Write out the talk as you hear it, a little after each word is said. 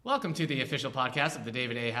Welcome to the official podcast of the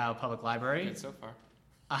David A. Howe Public Library. Good so far.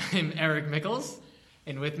 I'm Eric Mickles,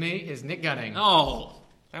 and with me is Nick Gunning. Oh,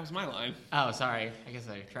 that was my line. Oh, sorry. I guess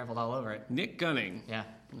I trampled all over it. Nick Gunning. Yeah.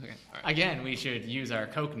 Okay. All right. Again, we should use our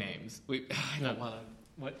Coke names. I don't want to.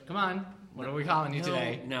 What? Come on. What are we calling you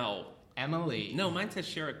today? No. Emily. No, mine says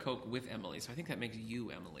share a Coke with Emily, so I think that makes you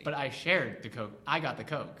Emily. But I shared the Coke. I got the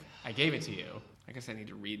Coke. I gave it to you. I guess I need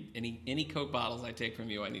to read any Coke bottles I take from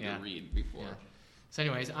you. I need to read before. Yeah. So,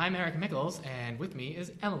 anyways, I'm Eric Mickles, and with me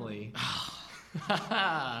is Emily.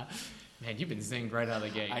 Man, you've been zinged right out of the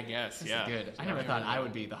gate. I guess. This yeah. is good. I never thought I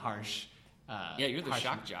would be the harsh. Yeah, you're the harsh,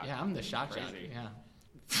 shock jock. Yeah, I'm the shock jock. Crazy.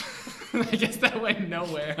 Yeah. I guess that went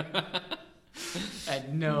nowhere. I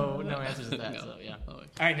had no answers to that. No. So yeah. Oh. All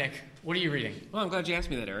right, Nick. What are you reading? Well, I'm glad you asked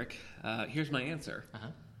me that, Eric. Here's my answer. Uh-huh.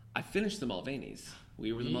 I finished the Mulvaneys.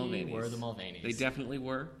 We were the Mulvaneys. We were the Mulvaneys. They definitely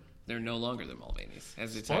were. They're no longer the Mulvaneys,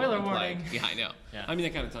 as the Spoiler title implied. warning. Yeah, I know. Yeah. I mean,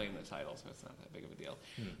 they kind of tell you in the title, so it's not that big of a deal.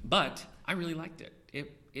 But I really liked it.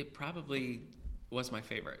 It probably was my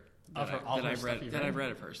favorite Of her- all that her I've stuff read you've that read? I've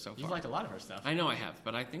read of hers so far. You've liked a lot of her stuff. I know I have,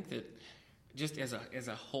 but I think that just as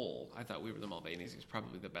a whole, I thought We Were the Mulvaneys is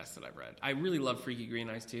probably the best that I've read. I really love Freaky Green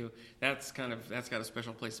Eyes too. That's got a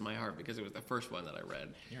special place in my heart because it was the first one that I read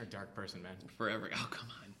You're a dark person, man. forever. Oh, come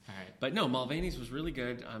on. All right. But no, Mulvaney's was really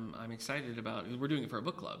good. I'm excited about. We're doing it for a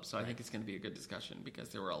book club, so I think it's going to be a good discussion because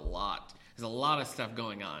there's a lot of stuff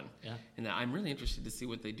going on. Yeah. And I'm really interested to see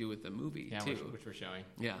what they do with the movie Yeah, too. which we're showing.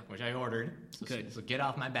 Yeah. Which I ordered. So, Good. So get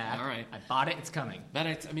off my back. All right. I bought it. It's coming. But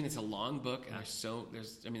it's a long book, and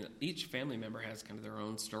each family member has kind of their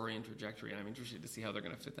own story and trajectory, and I'm interested to see how they're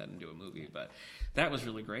going to fit that into a movie. But that was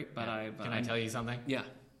really great. But Can I tell you something? Yeah.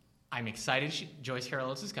 I'm excited Joyce Carol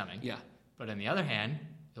Oates is coming. Yeah. But on the other hand,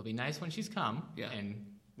 it'll be nice when she's come. Yeah. And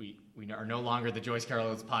we are no longer the Joyce Carol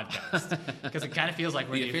Oates podcast because it kind of feels like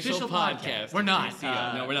we're The the official podcast We're of not.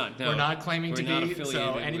 JCO. No, we're not. No. We're not claiming We're to not be. affiliated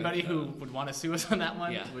So with, anybody who would want to sue us on that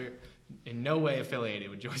one, Yeah. we're in no way affiliated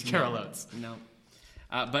with Joyce Carol Oates. No.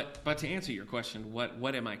 But to answer your question,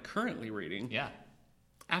 what am I currently reading? Yeah.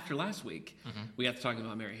 After last week, we got to talking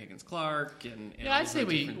about Mary Higgins Clark and Yeah, all I'd say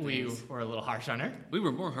the different we things. were a little harsh on her. We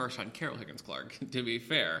were more harsh on Carol Higgins Clark, to be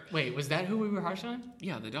fair. Wait, was that who we were harsh on?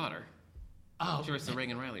 Yeah, the daughter. Oh, She was the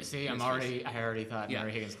Reagan Riley. see, I mistress. already thought Yeah.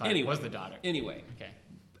 Mary Higgins Clark Anyway. was the daughter. Anyway, Okay.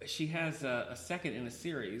 she has a second in a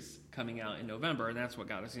series coming out in November, and that's what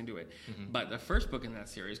got us into it. But the first book in that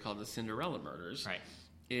series, called The Cinderella Murders, Right.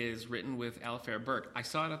 is written with Alifair Burke. I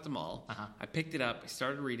saw it at the mall. Uh-huh. I picked it up. I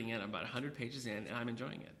started reading it. I'm about 100 pages in, and I'm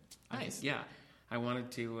enjoying it. Nice. Yeah. I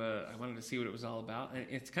wanted to see what it was all about, and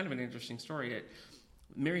it's kind of an interesting story.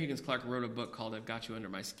 Mary Higgins Clark wrote a book called "I've Got You Under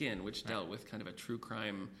My Skin," which dealt with kind of a true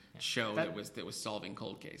crime show that was solving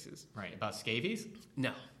cold cases. Right. About scabies?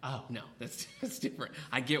 No, Oh. no, that's different.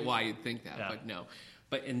 I get why you'd think that, Yeah. but no.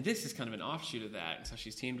 And this is kind of an offshoot of that. So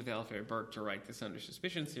she's teamed with Alifair Burke to write this Under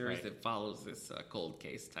Suspicion series Right. that follows this cold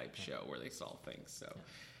case type show where they solve things. So,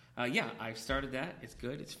 I've started that. It's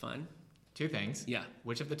good. It's fun. Two things. Yeah.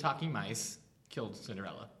 Which of the talking mice killed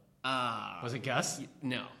Cinderella? Uh, Was it Gus?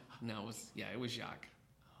 No, it was Jacques.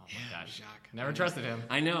 Oh my gosh. Jacques. Never trusted him.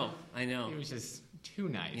 I know. He was just too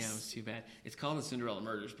nice. Yeah, it was too bad. It's called The Cinderella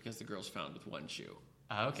Murders because the girl's found with one shoe.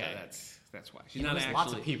 Oh, okay. So that's why. She's Yeah, not there's actually.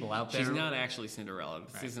 lots of people out there. She's not actually Cinderella.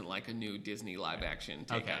 This Right. isn't like a new Disney live action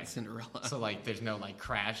take Okay. on Cinderella. So like, there's no like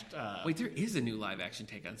crashed. Wait, there is a new live action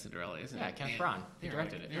take on Cinderella, isn't Yeah, it? Kenneth Man, Branagh. He they're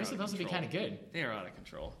directed out of- it. It they're was out of supposed to be control. kind of good. They are out of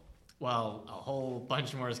control. Well, a whole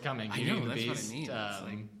bunch more is coming. I Beauty know, and the that's what I Beast, mean.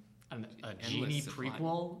 It's a genie supply.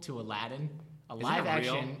 prequel to Aladdin, a Is it live real?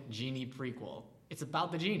 action genie prequel. It's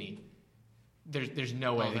about the genie. There's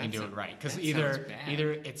no way they can do it right because that either sounds bad.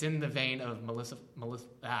 either it's in the vein of Melissa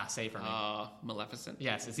say it for me. Maleficent.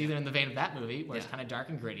 Yes, it's either in the vein of that movie where it's Yeah. kind of dark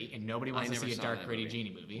and gritty and nobody wants I to never see a saw dark, that gritty movie.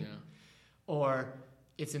 genie movie, Yeah. or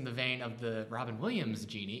it's in the vein of the Robin Williams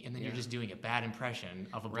genie, and then you're Yeah. just doing a bad impression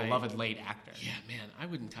of a Right. beloved late actor. Yeah, man, I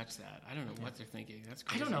wouldn't touch that. I don't know what they're thinking. That's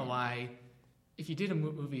I crazy. don't know why. If you did a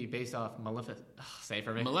movie based off Maleficent, say it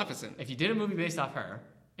for me. Maleficent. If you did a movie based off her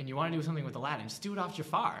and you want to do something with Aladdin, just do it off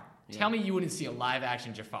Jafar. Yeah. Tell me you wouldn't see a live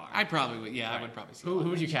action Jafar. I probably would. Yeah, I would probably see. Who that.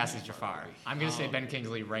 would you cast as Jafar? I'm gonna say Oh, Ben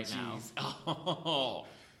Kingsley right now. Jeez.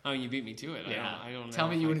 Oh, you beat me to it. Yeah. I don't know. Tell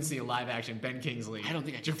me if you I- wouldn't see a live action Ben Kingsley. I don't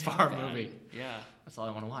think I could Jafar take that. movie. Yeah, That's all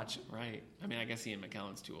I want to watch. right. I mean, I guess Ian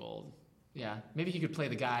McKellen's too old. Yeah, maybe he could play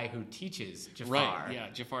the guy who teaches Jafar Right. Yeah,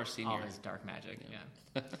 Jafar all Senior. his dark magic.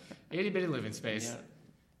 Yeah, itty bitty living space. Yeah.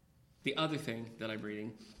 The other thing that I'm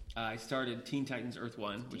reading, I started Teen Titans Earth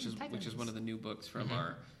One, which is Titans. one of the new books from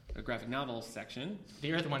our graphic novels section.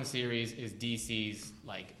 The Earth One series is DC's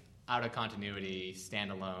like out of continuity,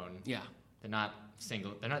 standalone. Yeah. They're not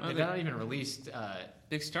single. They're not even released.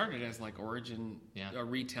 They started as like a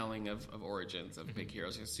retelling of origins of Mm-hmm. big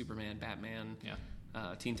heroes. You have Superman, Batman,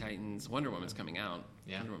 Yeah. Teen Titans, Wonder Woman's coming out.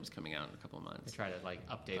 Yeah. Wonder Woman's coming out in a couple of months. They try to like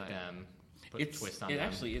update them, put a twist on it them.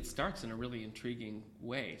 actually it starts in a really intriguing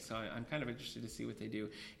way. So I'm kind of interested to see what they do.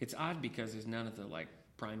 It's odd because there's none of the like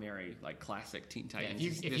primary like classic Teen Titans.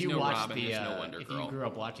 If There's you no watch Robin, the there's no Wonder if Girl. you grew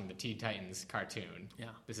up watching the Teen Titans cartoon, Yeah.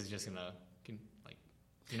 this is just gonna like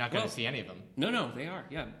you're not gonna see any of them. No, they are.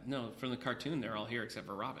 Yeah, no, from the cartoon they're all here except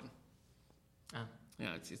for Robin. Oh.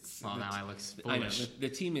 Yeah, it's. Well, now I look I know. foolish. The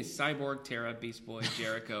team is Cyborg, Terra, Beast Boy,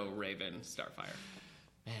 Jericho, Raven, Starfire.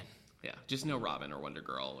 Man, Yeah, just no Robin or Wonder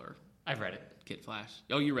Girl or I've read it. Kid Flash.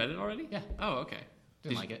 Oh, you read it already? Yeah. Oh, okay.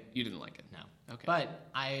 Didn't like it. You didn't like it? No. Okay. But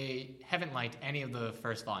I haven't liked any of the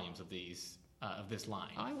first volumes of these of this line.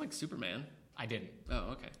 Oh, I like Superman. I didn't.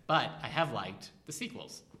 Oh, okay. But I have liked the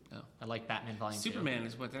sequels. Oh. I like Batman Volume 2. Superman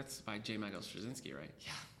is that's by J. Michael Straczynski, right?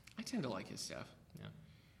 Yeah. I tend to like his stuff. Yeah.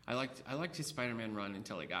 I liked his Spider-Man run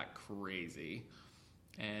until it got crazy.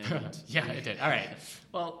 And Yeah, it did. All right.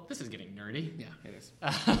 Well, this is getting nerdy. yeah, it is.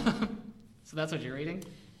 So that's what you're reading?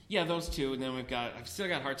 Yeah, those two, and then I've still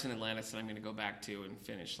got Hearts in Atlantis that I'm going to go back to and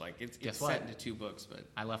finish. Like it's Guess set what? into 2 books, but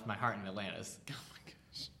I left my heart in Atlantis. oh my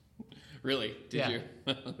gosh, really? Did Yeah. you?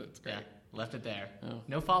 That's great. Yeah, left it there. Oh.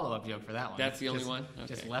 No follow-up joke for that one. That's the only Just- one?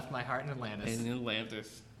 Just Okay. left my heart in Atlantis. In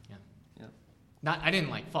Atlantis. Yeah. Yeah. I didn't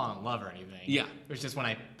like fall in love or anything. Yeah. It was just when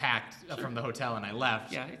I packed from the hotel and I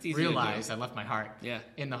left. Yeah, it's easy to do. realized I left my heart Yeah.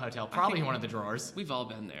 in the hotel, probably think- in one of the drawers. We've all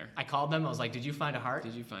been there. I called them. I was like, "Did you find a heart?"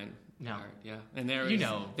 Did you find? No. Art? Yeah. And there You it is.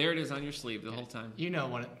 know. There it is on your sleeve the whole time. You know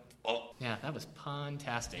when? Yeah, that was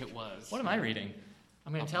fantastic. It was. What am I reading?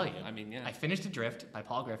 I'm going to tell you. I mean, yeah. I finished Adrift by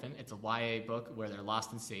Paul Griffin. It's a YA book where they're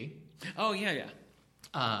lost in sea. Oh yeah,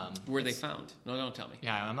 yeah. Where they it's- found? No, don't tell me.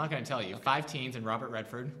 Yeah, I'm not going to tell you. 5 teens and Robert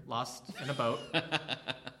Redford lost in a boat.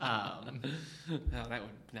 Oh, that would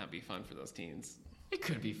not be fun for those teens. It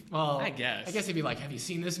could be. Well, I guess. I guess it'd be like, "Have you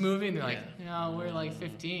seen this movie?" And they're like, Yeah. "No, we're like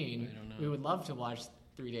 15. I don't know. We would love to watch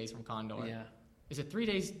 3 Days from Condor." Yeah. Is it 3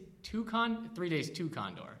 days to 3 days to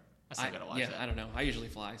Condor? I still gotta watch yeah, that. I don't know. I usually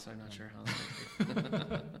fly, so I'm not sure how that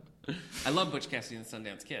would be. I love Butch Cassidy and the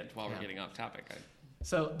Sundance Kid. While we're Yeah. getting off topic,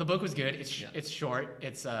 So the book was good. Yeah. It's short.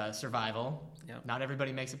 It's survival. Yeah. Not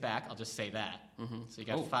everybody makes it back. I'll just say that. Mhm. So you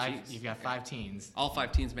got Oh, five. geez. You've got 5 teens. all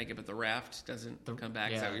 5 teens make it, but the raft doesn't come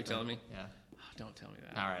back. Is that what you're the- telling me? Yeah. Oh, don't tell me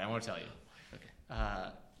that. All right, I won't tell you.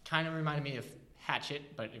 Okay. Kind of reminded me of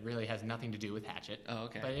Hatchet, but it really has nothing to do with Hatchet. Oh,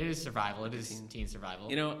 okay. But it is survival. It is teen survival.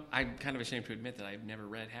 You know, I'm kind of ashamed to admit that I've never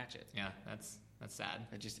read Hatchet. Yeah, that's sad.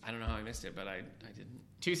 I don't know how I missed it, but I didn't.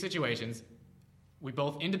 2 situations. We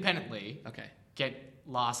both independently Okay. get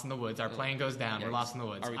lost in the woods. Our plane goes down. We're Yikes. lost in the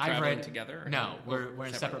woods. Are we I've traveling read together or No, no? we're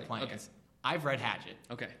in separate Separately. planes. I've read Hatchet.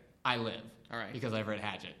 Okay. I live. All right. Because I've read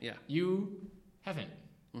Hatchet. Yeah. You haven't.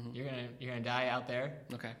 Mhm. You're gonna die out there,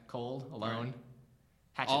 Okay. cold, alone.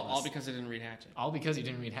 Hatchetless. All because I didn't read Hatchet. All because you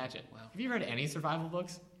didn't read Hatchet. Wow. Have you read any survival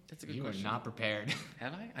books? That's a good You question. are not prepared.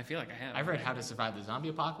 Have I? I feel like I have. I've read How to Survive the Zombie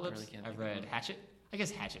Apocalypse. really can't I've think of read one. Hatchet. I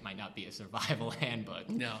guess Hatchet might not be a survival handbook,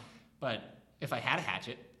 No. but if I had a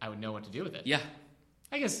hatchet, I would know what to do with it. Yeah.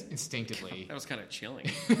 I guess instinctively. That was kind of chilling.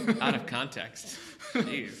 Out of context.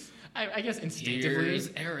 Jeez. I guess instinctively, Here's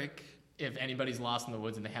Eric. if anybody's lost in the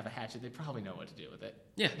woods and they have a hatchet, they probably know what to do with it.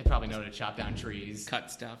 Yeah. They probably know to chop down trees.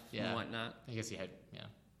 Cut stuff Yeah. and whatnot. I guess you had, yeah.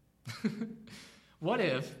 What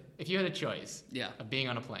if you had a choice Yeah. of being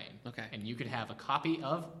on a plane, Okay. and you could have a copy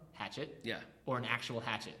of Hatchet Yeah. or an actual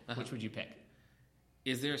hatchet? Uh-huh. Which would you pick?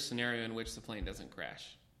 Is there a scenario in which the plane doesn't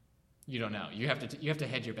crash? You don't know. You have to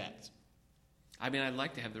hedge your bets. I mean, I'd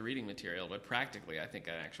like to have the reading material, but practically, I think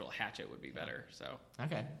an actual hatchet would be better. So,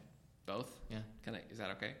 Okay. both? Yeah. Is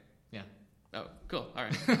that okay? Yeah. Oh, cool. All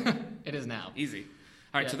right. It is now. Easy. All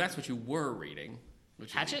right, Yeah. so that's what you were reading.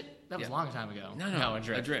 Which Hatchet? That was Yeah. a long time ago. No,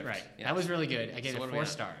 Adrift. Adrift, Right. yes. That was really good. I gave So what it do we 4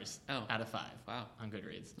 got? stars Oh. out of 5 Wow. on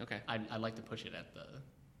Goodreads. Okay. I like to push it at the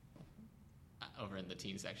over in the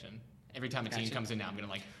teen section. Every time a teen Hatchet? comes in now, I'm gonna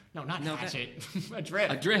like, no, not No, Hatchet,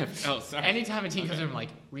 Adrift. Adrift. Oh, sorry. Anytime a teen comes in, I'm like,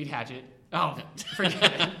 read Hatchet. Oh, forget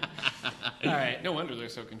it. All right. No wonder they're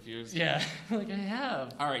so confused. Yeah, like I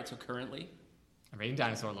have. All right, so currently? I'm reading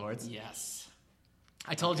Dinosaur Lords. Yes.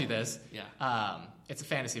 I told you this. Yeah. It's a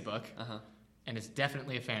fantasy book. Uh-huh. And it's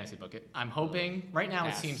definitely a fantasy book. I'm hoping, right now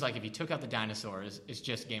Pass. it seems like if you took out the dinosaurs, it's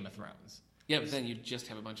just Game of Thrones. Yeah, but then you just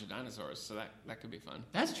have a bunch of dinosaurs, so that could be fun.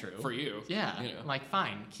 That's true. For you. Yeah. You know. Like,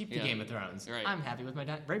 fine, keep the Yeah. Game of Thrones. Right. I'm happy with my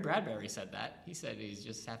Ray Bradbury said that. He said he's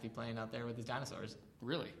just happy playing out there with his dinosaurs.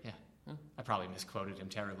 Really? Yeah. Huh. I probably misquoted him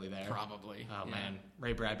terribly there. Probably. Oh, Yeah. man.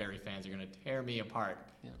 Ray Bradbury fans are going to tear me apart.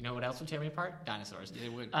 Yeah. You know what else would tear me apart? Dinosaurs. Yeah, they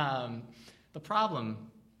would. The problem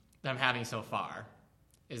that I'm having so far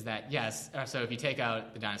is that, yes, so if you take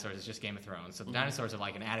out the dinosaurs, it's just Game of Thrones. So the dinosaurs are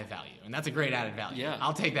like an added value, and that's a great added value. Yeah.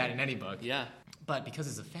 I'll take that in any book. Yeah. But because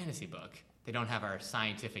it's a fantasy book, they don't have our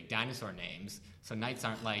scientific dinosaur names. So knights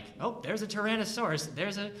aren't like, oh, there's a Tyrannosaurus.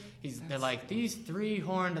 They're like, these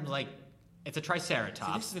three-horned, like, it's a See,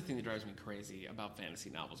 Triceratops. this is the thing that drives me crazy about fantasy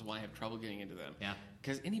novels, why I have trouble getting into them. Yeah.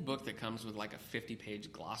 Because any book that comes with like a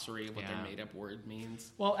 50-page glossary of what Yeah. their made-up word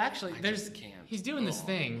means. Well, actually, I just can't. he's doing this Oh.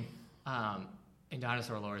 thing in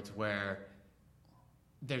Dinosaur Lords where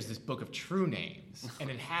there's this book of true names, and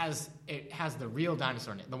it has the real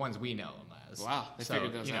dinosaur names, the ones we know them as. Wow, they so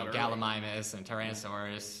figured those out early. Gallimimus and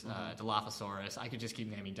Tyrannosaurus, Dilophosaurus. I could just keep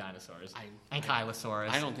naming dinosaurs. Ankylosaurus.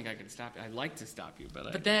 I don't think I could stop you. I'd like to stop you,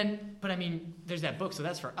 but But I mean, there's that book, so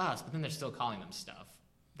that's for us. But then they're still calling them stuff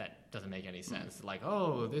that doesn't make any sense. Like,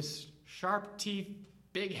 oh, this sharp teeth,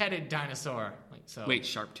 big-headed dinosaur. Like, so Wait,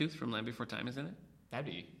 Sharptooth from Land Before Time is in it? that'd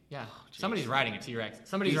be geez. Somebody's riding a T-Rex.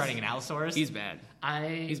 Somebody's riding an Allosaurus. He's bad.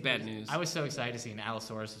 He's bad news. I was so excited to see an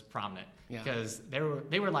Allosaurus as prominent Yeah. because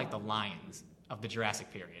they were like the lions of the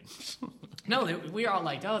Jurassic period. No, we are all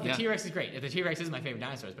like, oh, the Yeah. T-Rex is great. The T-Rex is my favorite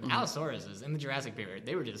dinosaurs, but Allosaurus is in the Jurassic period.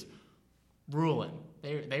 They were just ruling.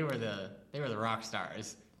 They were the rock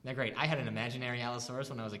stars. They're great. I had an imaginary Allosaurus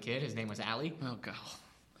when I was a kid. His name was Allie. Oh, God.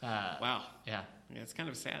 Wow. Yeah, it's kind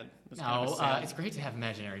of sad. It's No, kind of sad. it's great to have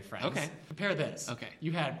imaginary friends. Okay. Compare this. Okay.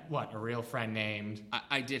 You had, what, a real friend named...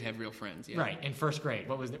 I did have real friends, yeah. Right, in first grade.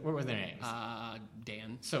 What were their names?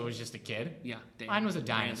 Dan. So it was just a kid? Yeah, Dan. Mine was a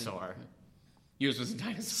Brandon. dinosaur. Yours was a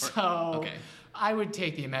dinosaur. So Okay. I would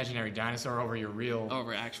take the imaginary dinosaur over your real...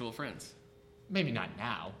 Over actual friends. Maybe not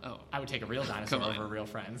now. Oh. I would take a real dinosaur Come on. over real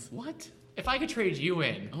friends. What? If I could trade you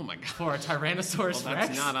in Oh, my God. for a Tyrannosaurus Well, Rex...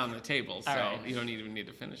 that's not on the table, so All right. you don't even need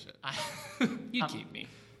to finish it. You keep me.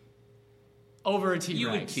 over a T-Rex.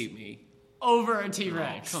 You would keep me. Over a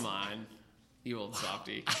T-Rex. Oh, come on. You old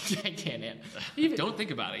softy. I can't even... Don't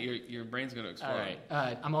think about it. Your brain's going to explode. All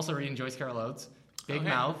right. I'm also reading Joyce Carol Oates, Big Okay.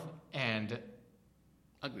 Mouth, and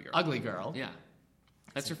Ugly Girl. Ugly Girl. Yeah.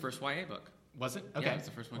 That's your first YA book. Was it? Okay. it's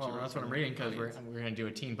the first one Well, she wrote that's what for I'm reading because audience. we're going to do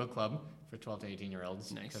a teen book club for 12 to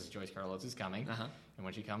 18-year-olds. Nice. Because Joyce Carol Oates is coming. Uh-huh. And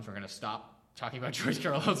when she comes, we're going to stop talking about Joyce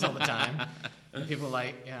Carol Oates all the time. And people are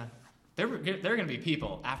like, yeah. There are going to be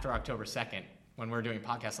people after October 2nd when we're doing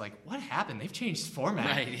podcasts like, what happened? They've changed format.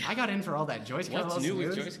 Right, yeah. I got in for all that Joyce Carol What's Oates new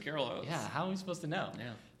news. with Joyce Carol Oates? Yeah, how are we supposed to know?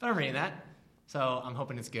 Yeah. But I'm reading that. So I'm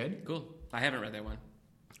hoping it's good. Cool. I haven't read that one.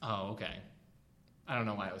 Oh, okay. I don't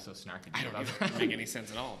know why I was so snarky I don't about even that. make any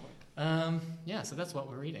sense at all. Yeah, so that's what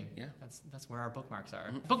we're reading. Yeah. That's where our bookmarks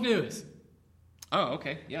are. Book news. Oh,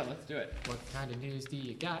 okay. Yeah, let's do it. What kind of news do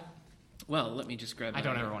you got? Well, let me just grab. I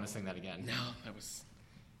don't ever want to sing that again. No, that was.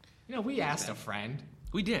 You know, we asked a friend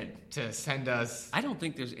We did. to send us. I don't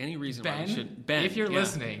think there's any reason why Ben, we should. Ben, if you're yeah.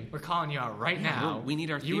 listening, we're calling you out right Yeah, now. we need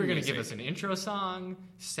our You theme were going to music. give us an intro song,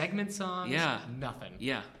 segment songs. Yeah. Nothing.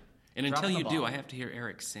 Yeah, and Dropping until you the do, ball. I have to hear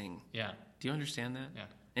Eric sing. Yeah. Do you understand that? Yeah.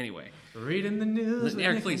 Anyway, Reading the news. listen, with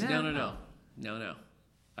Eric, Nick please. and No, Em. no, no, no, no.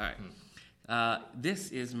 All right.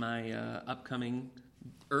 This is my upcoming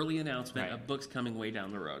early announcement Right. of books coming way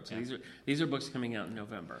down the road. So Yeah. these are books coming out in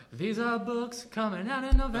November. These are books coming out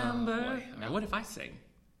in November. Oh, boy. Now, what if I sing?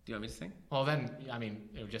 Do you want me to sing? Well, then, I mean,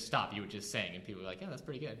 it would just stop. You would just sing, and people would be like, yeah, that's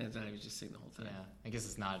pretty good. And then I would just sing the whole time. Yeah. I guess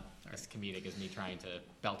it's not as comedic as me trying to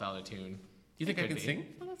belt out a tune. Do you think I It can could be. sing?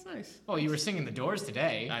 Well, that's nice. Well, you were singing The Doors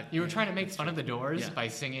today. You were trying to make fun of The Doors Yeah. by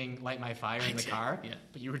singing Light My Fire in the car. yeah.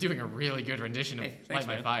 But you were doing a really good rendition of Hey, thanks, Light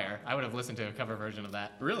My man. Fire. I would have listened to a cover version of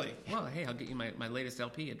that. Really? Well, hey, I'll get you my latest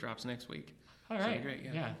LP. It drops next week. All Should be right. great,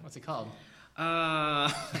 yeah. What's it called?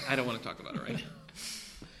 I don't want to talk about it right now.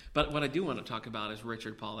 But what I do want to talk about is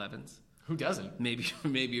Richard Paul Evans. Who doesn't? Maybe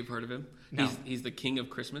you've heard of him. No. He's the king of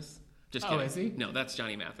Christmas. Just Oh, kidding. is he? No, that's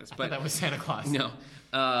Johnny Mathis. I But thought that was Santa Claus. no,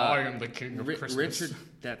 I am the king of Christmas. Richard.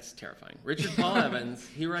 That's terrifying. Richard Paul Evans.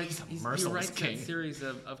 He writes. He's a merciless writes king. that series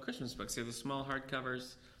of Christmas books. They're the small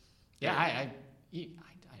hardcovers. Yeah, I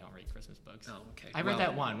don't read Christmas books. Oh, okay. I read Well,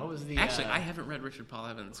 that one. What was the... Actually, I haven't read Richard Paul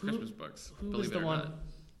Evans' Christmas books. Who believe was it the or one... not.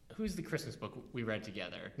 Who's the Christmas book we read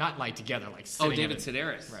together? Not like together, like Oh, sitting David at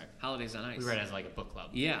Sedaris. Right. Holidays on Ice. We read it as like a book club.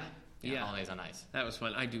 Yeah. Yeah. Holidays on Ice. That was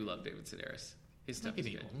fun. I do love David Sedaris. His That stuff might is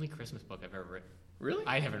be the good. only Christmas book I've ever read. Really?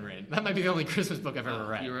 I haven't read. That might be the only Christmas book I've ever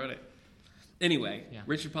read. You wrote it. Anyway, Yeah.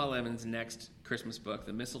 Richard Paul Evans' next Christmas book,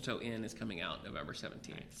 The Mistletoe Inn, is coming out November 17th.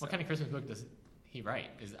 Right. So. What kind of Christmas book does he write?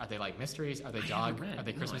 Are they like mysteries? Are they I dog? haven't read. Are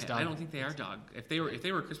they No, Christmas I dog? don't think they are dog. If they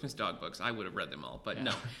were Christmas dog books, I would have read them all. But Yeah.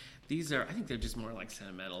 no, these are. I think they're just more like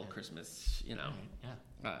sentimental Christmas. You know,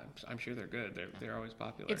 Yeah. I'm sure they're good. They're always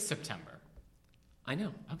popular. It's September. I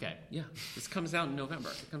know. Okay. Yeah. This comes out in November.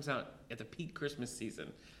 It comes out at the peak Christmas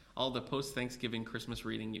season. All the post-Thanksgiving Christmas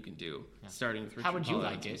reading you can do, starting with Richard How would you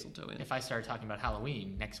Pollard's like it Mistletoe Inn. if I started talking about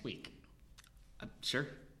Halloween next week? Sure.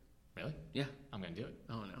 Really? Yeah. I'm going to do it.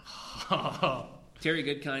 Oh, no. Terry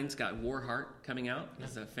Goodkind's got Warheart coming out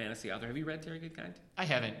as a fantasy author. Have you read Terry Goodkind? I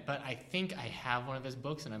haven't, but I think I have one of his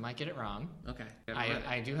books, and I might get it wrong. Okay.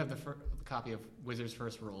 I do have the copy of Wizard's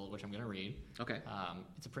First Rule, which I'm going to read. Okay.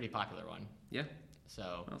 It's a pretty popular one. Yeah.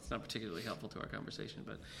 So. Well, it's not particularly helpful to our conversation,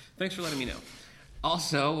 but thanks for letting me know.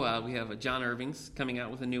 Also, we have John Irving's coming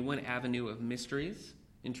out with a new one, Avenue of Mysteries.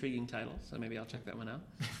 Intriguing title, so maybe I'll check that one out.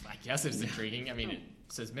 I guess it's intriguing. I mean, it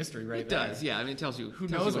says mystery right there. It does, yeah. I mean, it tells you who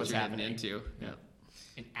knows what what's you're happening into. Yeah.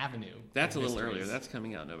 An avenue. That's a little earlier. That's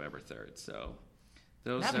coming out November 3rd. So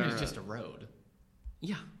those An avenue is just a road.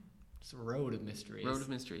 Yeah. It's a road of mysteries. Road of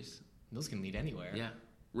mysteries. Those can lead anywhere. Yeah.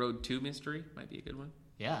 Road to mystery might be a good one.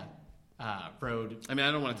 Yeah. Road. I mean,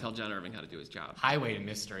 I don't want to tell John Irving how to do his job. Highway to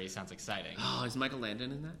mystery sounds exciting. Oh, is Michael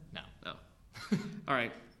Landon in that? No. Oh. All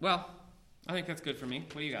right. Well, I think that's good for me.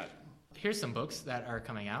 What do you got? Here's some books that are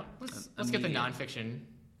coming out. Let's get the nonfiction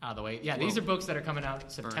out of the way. Yeah, these are books that are coming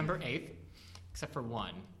out September 8th, except for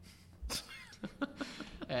one.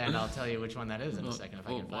 And I'll tell you which one that is in a second if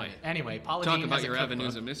I can find it. Anyway, Paula Deen has a Talk about your cookbook.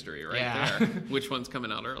 avenues of mystery right there. Which one's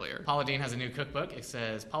coming out earlier? Paula Deen has a new cookbook. It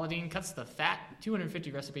says, Paula Deen cuts the fat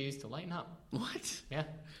 250 recipes to lighten up. What? Yeah.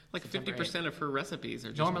 Like 50% of her recipes are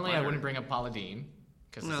just Normally, butter. I wouldn't bring up Paula Deen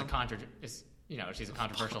because she's a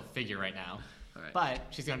controversial figure right now. Right. But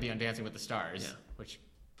she's going to be on Dancing with the Stars, which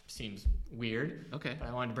seems weird. Okay. But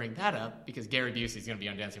I wanted to bring that up because Gary Busey's going to be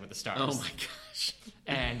on Dancing with the Stars. Oh my gosh.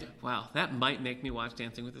 And wow, that might make me watch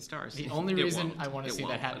Dancing with the Stars. The only reason I want to see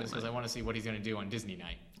that happen is because I want to see what he's going to do on Disney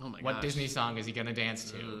night. Oh my gosh. What Disney song is he going to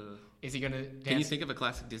dance to? Is he going to dance? Can you think of a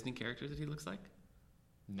classic Disney character that he looks like?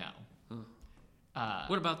 No.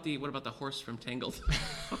 What about the horse from Tangled?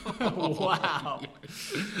 Wow.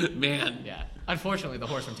 Man. Yeah. Unfortunately, the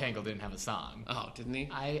horse from Tangled didn't have a song. Oh, didn't he?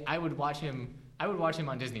 I would watch him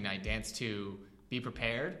on Disney night dance to Be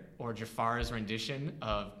Prepared or Jafar's rendition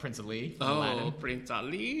of Prince Ali from Aladdin. Prince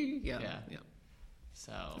Ali. Yeah.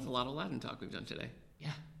 So that's a lot of Aladdin talk we've done today.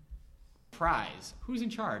 Yeah. Prize. Who's in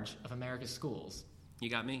charge of America's schools? You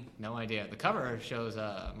got me. No idea. The cover shows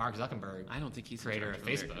Mark Zuckerberg. I don't think he's creator of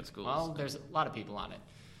Facebook. Schools. Well, there's a lot of people on it.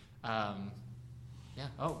 Yeah.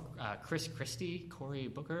 Oh, Chris Christie, Cory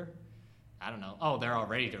Booker. I don't know. Oh, they're all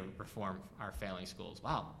ready to reform our failing schools.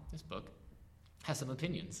 Wow, this book has some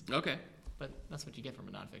opinions. Okay. But that's what you get from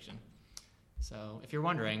a nonfiction. So if you're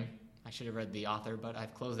wondering, I should have read the author, but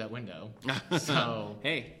I've closed that window. So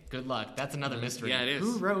hey, good luck. That's another mystery. Yeah, it is.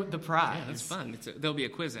 Who wrote the prize? Yeah, it's fun. There'll be a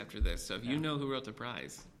quiz after this. So if you know who wrote the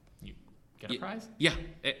prize, you get a prize. Yeah,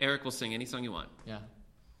 Eric will sing any song you want. Yeah.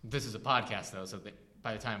 This is a podcast though, so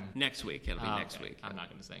by the time next week it'll be next week. I'm not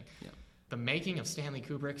going to sing. Yeah. The Making of Stanley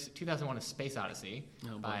Kubrick's 2001: A Space Odyssey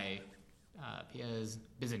by Piers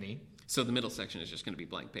Bizzini. So the middle section is just going to be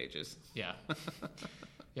blank pages. Yeah.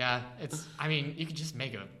 Yeah, you could just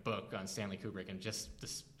make a book on Stanley Kubrick and just the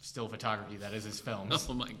still photography that is his films.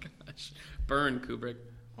 Oh my gosh. Burn, Kubrick.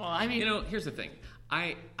 Well, here's the thing.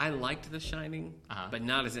 I liked The Shining, but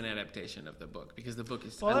not as an adaptation of the book because the book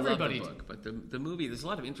is. I love the book, but the movie, there's a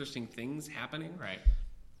lot of interesting things happening. Right.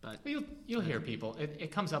 But you'll hear people.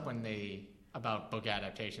 It comes up about book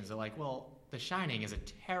adaptations. They're like, well, The Shining is a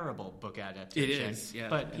terrible book adaptation. It is, yeah.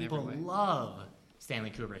 But people love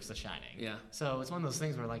Stanley Kubrick's The Shining. Yeah. So it's one of those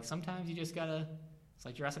things where sometimes you just gotta. It's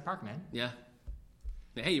like Jurassic Park, man. Yeah.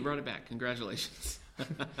 Hey, you brought it back. Congratulations.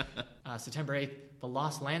 September 8th, The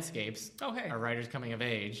Lost Landscapes. Oh, hey. Our writer's coming of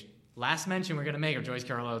age. Last mention we're going to make of Joyce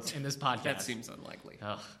Carol Oates in this podcast. That seems unlikely.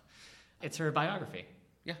 Ugh. It's her biography.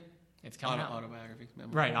 Yeah. It's coming out. Autobiography.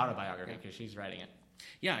 Right, autobiography, because she's writing it.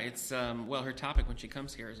 Yeah, it's, her topic when she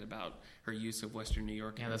comes here is about her use of Western New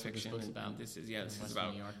York in that's fiction. What this book's about. This is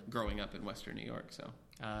about growing up in Western New York, so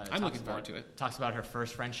I'm looking forward to it. Talks about her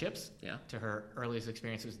first friendships to her earliest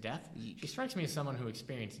experience with death. She strikes me as someone who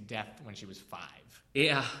experienced death when she was 5.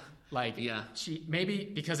 Yeah. She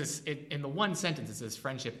maybe because in the one sentence it says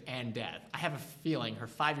friendship and death. I have a feeling her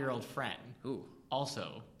 5-year-old friend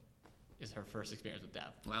also is her first experience with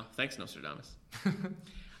death. Wow, thanks Nostradamus.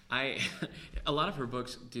 A lot of her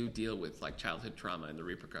books do deal with childhood trauma and the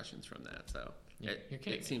repercussions from that. So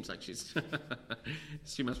it seems like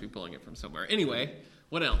she must be pulling it from somewhere. Anyway,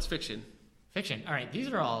 what else? Fiction. All right, these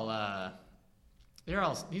are all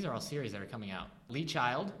series that are coming out. Lee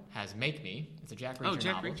Child has Make Me. It's a Jack Reacher novel. Oh,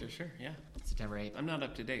 Jack Reacher, sure, yeah. September 8th. I'm not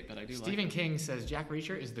up to date, but I do Stephen King says Jack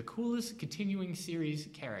Reacher is the coolest continuing series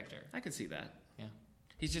character. I could see that. Yeah.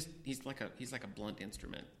 He's like a blunt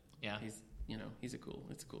instrument. Yeah. you know, it's a cool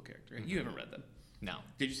character. You haven't read them. No.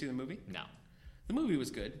 Did you see the movie? No. The movie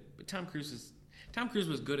was good, but Tom Cruise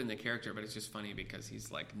was good in the character, but it's just funny because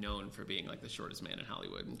he's like known for being like the shortest man in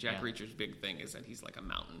Hollywood, and Jack Reacher's big thing is that he's like a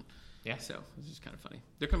mountain. Yeah. So it's just kind of funny.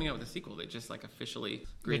 They're coming out with a sequel. They just like officially.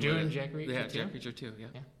 They're doing Jack Reacher. Yeah, Jack Reacher too. Yeah.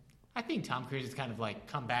 I think Tom Cruise has kind of like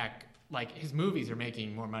come back. Like his movies are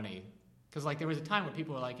making more money because like there was a time when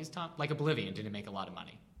people were like, "Is Tom like Oblivion didn't make a lot of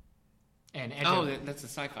money?" And that's a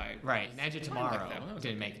sci-fi. Right. And Edge of Tomorrow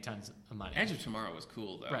didn't make tons of money. Edge of Tomorrow was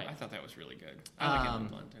cool though. Right. I thought that was really good. I like Emily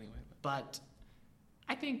Blunt anyway. But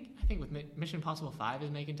I think with Mission Impossible 5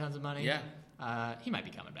 is making tons of money. Yeah. He might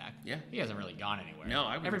be coming back. Yeah. He hasn't really gone anywhere. No,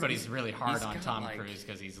 everybody's really hard on Tom Cruise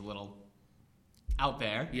because he's a little out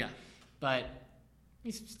there. Yeah. But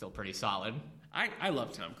he's still pretty solid. I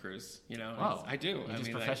love Tom Cruise. You know, I do. You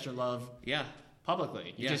just professed your love. Yeah.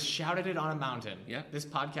 Publicly. You just shouted it on a mountain. Yeah. This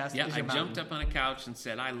podcast is your mountain. Jumped up on a couch and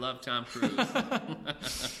said, I love Tom Cruise.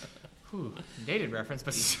 Whew, dated reference,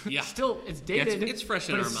 but yeah. still, it's dated. It's fresh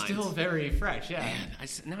in our minds. It's still very fresh, yeah. Man,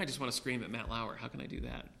 now I just want to scream at Matt Lauer. How can I do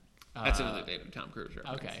that? That's another dated Tom Cruise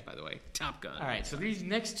reference, okay. By the way. Top Gun. All right, so these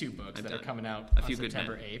next two books that are coming out on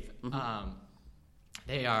September 8th,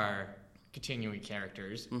 they are continuing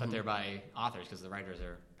characters, but they're by authors because the writers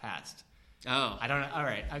are passed. Oh. I don't know. All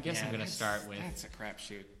right, I guess I'm going to start with... That's a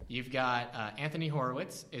crapshoot. You've got Anthony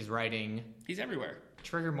Horowitz is writing... He's everywhere.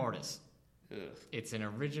 Trigger Mortis. Ugh. It's an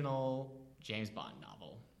original James Bond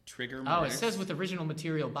novel. Trigger Mortis? Oh, it says with original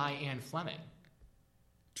material by Anne Fleming.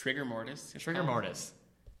 Trigger Mortis? Trigger Mortis.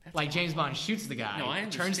 That's like James Bond shoots the guy,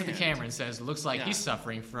 turns to the camera and says, looks like he's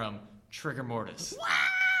suffering from Trigger Mortis.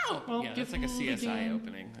 Wow! Well, yeah, that's like a CSI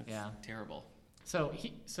opening. That's terrible. So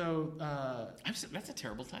that's a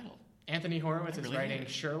terrible title. Anthony Horowitz is writing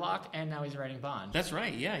Sherlock, and now he's writing Bond. That's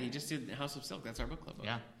right. Yeah, he just did House of Silk. That's our book club book.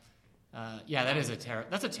 Yeah. That is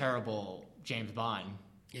that's a terrible James Bond.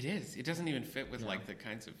 It is. It doesn't even fit with like the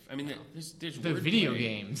kinds of. I mean, there's the video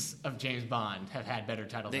games of James Bond have had better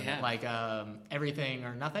titles. They have. Like Everything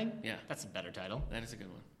or Nothing. Yeah, that's a better title. That is a good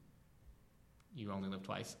one. You Only Live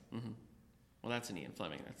Twice. Mm-hmm. Well, that's an Ian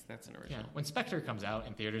Fleming. That's an original. Yeah. When Spectre comes out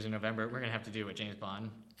in theaters in November, we're gonna have to do a James Bond.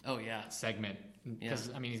 Oh yeah. Segment because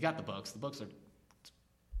I mean he's got the books. The books are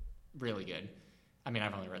really good. I mean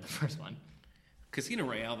I've only read the first one. Casino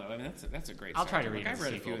Royale though. I mean that's a great. I'll try to read I've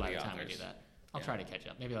read a few by of the the time I authors. do that. I'll try to catch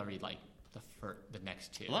up. Maybe I'll read like the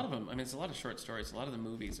next two. A lot of them. I mean, it's a lot of short stories. A lot of the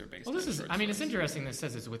movies are based. Well, this on is. short I mean, stories. it's interesting. This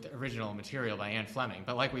says it's with the original material by Anne Fleming,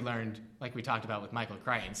 but like we learned, like we talked about with Michael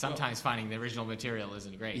Crichton, sometimes finding the original material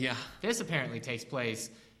isn't great. Yeah. This apparently takes place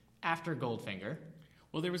after Goldfinger.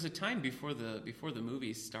 Well, there was a time before the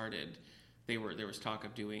movies started. There was talk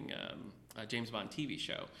of doing a James Bond TV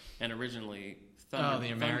show, and originally the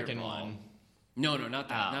American Thunderball, one. No, not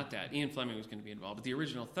that. Not that. Ian Fleming was going to be involved, but the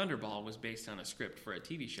original Thunderball was based on a script for a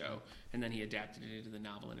TV show, and then he adapted it into the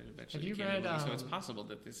novel, and it eventually became a movie. So it's possible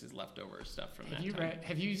that this is leftover stuff from that time.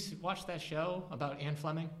 Have you watched that show about Anne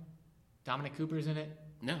Fleming? Dominic Cooper's in it.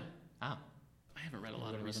 No. Oh. I haven't read a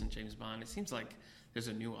lot of recent James Bond. It seems like there's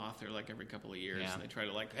a new author like every couple of years, and they try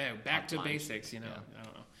to back to basics. You know, I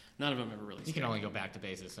don't know. None of them ever really. You can only go back to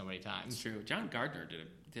basics so many times. It's true. John Gardner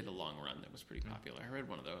did a long run that was pretty popular. I read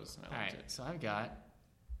one of those. And I liked it. So I've got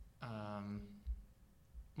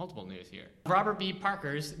multiple news here. Robert B.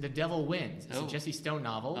 Parker's 'The Devil Wins." It's a Jesse Stone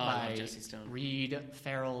novel by Reed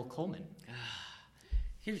Farrell Coleman.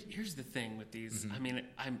 Here's the thing with these. I mean,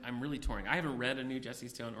 I'm really torn. I haven't read a new Jesse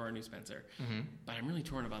Stone or a new Spencer, but I'm really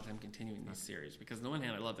torn about them continuing this series because on the one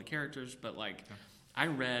hand, I love the characters, but I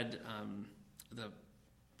read the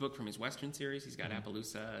book from his Western series. He's got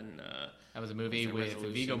Appaloosa, and that was a movie with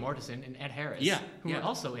Viggo Mortensen and Ed Harris, who were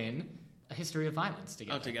also in A History of Violence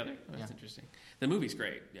together. Oh, together? Oh, that's interesting. The movie's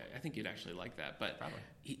great. Yeah, I think you'd actually like that. But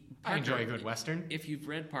probably. I enjoy a good Western. If you've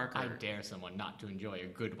read Parker, I dare someone not to enjoy a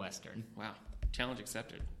good Western. Wow. Challenge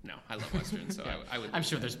accepted. No, I love Westerns, so I would. I'm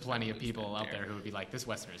sure there's plenty of people out there who would be like, "This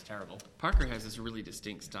Western is terrible." Parker has this really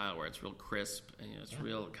distinct style where it's real crisp and it's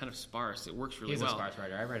real kind of sparse. It works really well. He's a sparse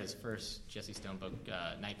writer. I read his first Jesse Stone book,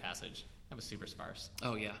 Night Passage. That was super sparse.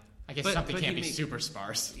 Oh yeah. I guess something can't be super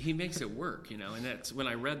sparse. He makes it work, and that's when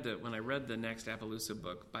I read the next Appaloosa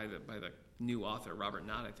book by the new author Robert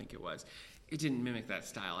Knott, I think it was. It didn't mimic that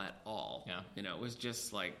style at all. Yeah. It was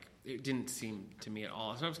just it didn't seem to me at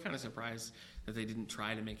all. So I was kind of surprised that they didn't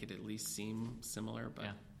try to make it at least seem similar. But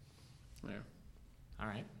All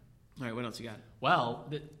right. What else you got?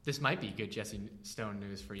 Well, this might be good Jesse Stone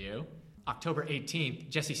news for you. October 18th,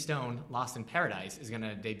 Jesse Stone, Lost in Paradise, is going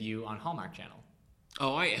to debut on Hallmark Channel.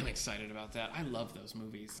 Oh, I am excited about that. I love those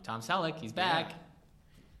movies. Tom Selleck, he's back. Yeah.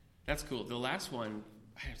 That's cool. The last one,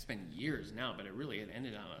 it's been years now, but it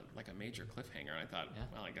ended on a major cliffhanger. And I thought, Yeah.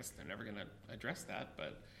 well, I guess they're never going to address that,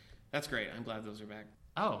 but that's great. I'm glad those are back.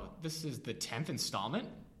 Oh, this is the 10th installment?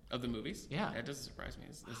 Of the movies? Yeah. It doesn't surprise me.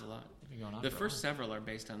 There's a lot. Been going on The for a first several are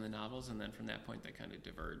based on the novels, and then from that point, they kind of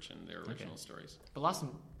diverge in their original stories. But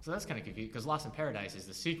so that's kind of confusing, because Lost in Paradise is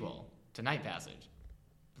the sequel to Night Passage.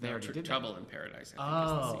 They already did that. Trouble in Paradise, I think,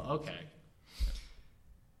 is the sequel. Okay.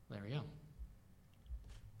 There we go.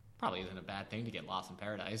 Probably isn't a bad thing to get lost in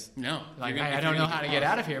paradise. No. Like, I don't know how to get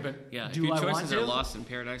out of here, but yeah, do I want to? If your choices are Lost in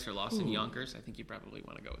Paradise or Lost in Yonkers, I think you probably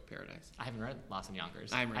want to go with Paradise. I haven't read Lost in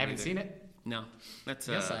Yonkers. I haven't seen it. No. That's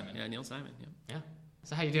Neil Simon. Yeah, Neil Simon. Yeah.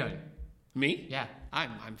 So how you doing? Me? Yeah.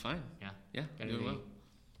 I'm fine. Yeah. Yeah. Got Doing well.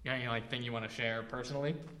 Got any thing you want to share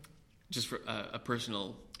personally? Just for a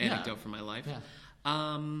personal anecdote from my life. Yeah.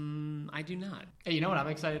 I do not. Hey, you know what I'm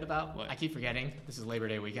excited about? What? I keep forgetting. This is Labor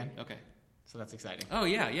Day weekend. Okay. So that's exciting. Oh,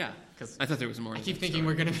 yeah. Because I thought there was more. I keep thinking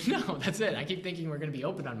we're going to... No, that's it. I keep thinking we're going to be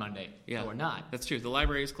open on Monday. Yeah. But we're not. That's true. The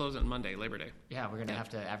library is closed on Monday, Labor Day. Yeah, we're going to have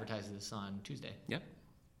to advertise this on Tuesday. Yep.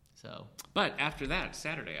 So... But after that,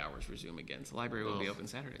 Saturday hours resume again. So the library will be open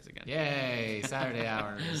Saturdays again. Yay! Saturday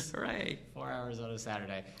hours. Hooray! 4 hours on a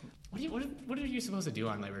Saturday. What are you supposed to do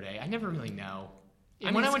on Labor Day? I never really know.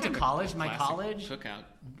 When I went to college, my college cookout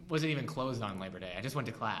wasn't even closed on Labor Day. I just went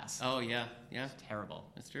to class. Oh, yeah. It's terrible.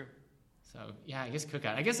 That's true. So, yeah, I guess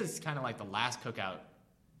cookout. I guess it's kind of like the last cookout.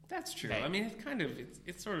 That's true. Day. I mean,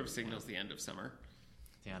 it sort of signals the end of summer.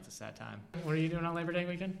 Yeah, it's a sad time. What are you doing on Labor Day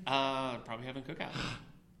weekend? Probably having cookout.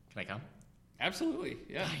 Can I come? Absolutely.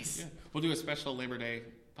 Yeah. Nice. Yeah. We'll do a special Labor Day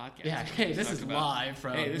podcast. Yeah. Hey, this is live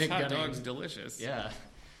from Hey, this Nick hot Gunning. dog's delicious. Yeah.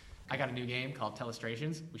 I got a new game called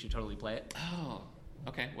Telestrations. We should totally play it. Oh.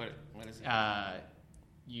 Okay. What is it?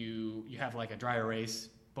 You have like a dry erase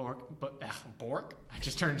Bork? I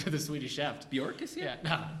just turned to the Swedish chef. Bjork is here?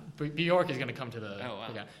 Yeah, no. Bjork is going to come to the... Oh, wow.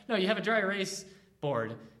 cookout. No, you have a dry erase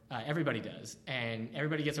board. Everybody does. And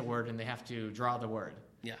everybody gets a word, and they have to draw the word.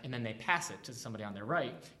 Yeah. And then they pass it to somebody on their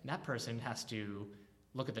right, and that person has to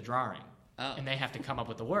look at the drawing. Oh. And they have to come up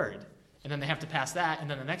with the word. And then they have to pass that, and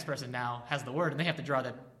then the next person now has the word, and they have to draw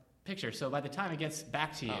that picture. So by the time it gets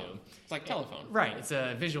back to you... It's like telephone. Right. It's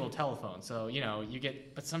a visual telephone. So, you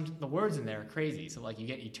get... But the words in there are crazy. So, like, you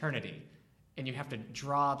get eternity. And you have to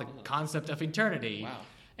draw the concept of eternity. Wow.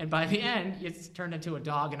 And by the end, it's turned into a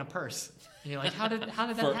dog and a purse. And you're like, how did that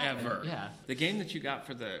happen? Forever. Yeah. The game that you got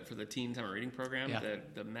for the teen summer reading program,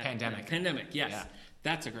 the Pandemic. Pandemic, yes. Yeah.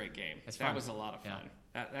 That's a great game. It's that fun. was a lot of fun.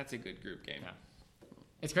 Yeah. That's a good group game. Yeah.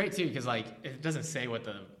 It's great, too, because, like, it doesn't say what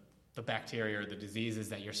the bacteria or the disease is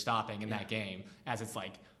that you're stopping in that game as it's,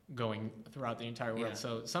 like, going throughout the entire world. Yeah.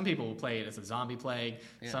 So some people will play it as a zombie plague.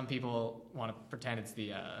 Yeah. Some people want to pretend it's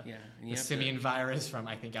the the simian virus from,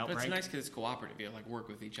 I think, Outbreak. But it's nice because it's cooperative. You like work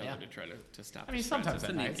with each other to try to stop. I mean, the spread. sometimes So that's it's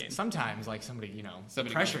a neat nice. game. Sometimes, like, somebody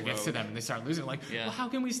pressure goes gets to rogue. them and they start losing. Like, Yeah. well, how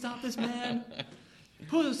can we stop this man?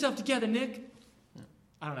 Pull yourself together, Nick.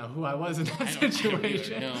 I don't know who I was in that I don't either.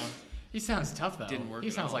 situation. No. He sounds tough, though. Didn't work He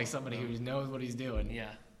at sounds all. like somebody who knows what he's doing. Yeah.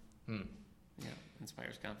 Hmm. Yeah.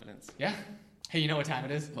 Inspires confidence. Yeah. Hey, you know what time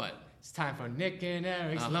it is? What? It's time for Nick and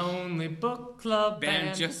Eric's Lonely Book Club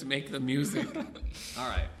Band. Just make the music. All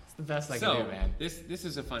right. It's the best I can do, man. This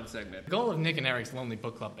is a fun segment. The goal of Nick and Eric's Lonely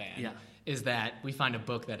Book Club Band Yeah. is that we find a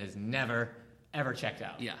book that has never, ever checked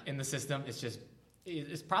out. Yeah. In the system,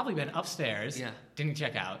 it's probably been upstairs, Yeah. didn't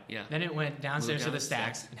check out. Yeah. Then it went downstairs Moved to down the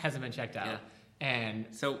stacks and hasn't been checked out. Yeah. And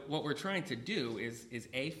So what we're trying to do is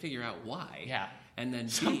A, figure out why. Yeah. And then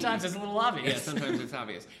B, sometimes it's a little obvious. Yeah, sometimes it's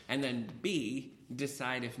obvious. And then B,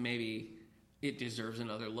 decide if maybe it deserves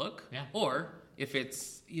another look. Yeah. Or if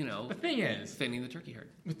it's, The thing is, thinning the turkey herd.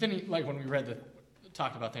 with like when we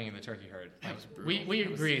talked about thinning the turkey herd, That like, was brutal. we That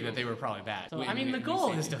was agree brutal. that they were probably bad. So, We- I mean, we- the we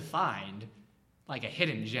goal see is it. to find like a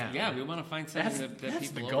hidden gem. Yeah, we want to find something that That's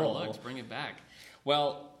people the goal. overlooked. Bring it back.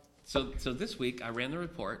 Well, so this week I ran the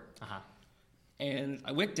report. Uh-huh. And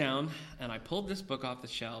I went down and I pulled this book off the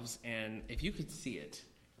shelves, and if you could see it,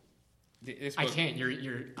 this I book, can't.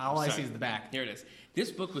 You're all I see is the back. Here it is. This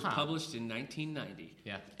book was published in 1990.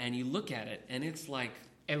 Yeah. And you look at it, and it's like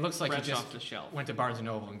It looks like you fresh just off the shelf. went to Barnes and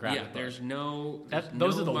Noble and grabbed Yeah, the book. there's no.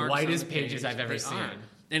 Those are the marks on whitest the pages page. I've ever They seen. are.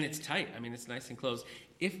 And it's tight. I mean, it's nice and closed.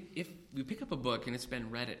 If you pick up a book and it's been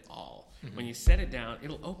read at all, when you set it down,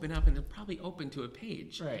 it'll open up and it'll probably open to a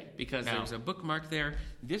page. Right. Because Now- there's a bookmark there.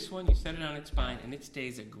 This one, you set it on its spine and it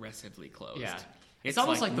stays aggressively closed. Yeah. It's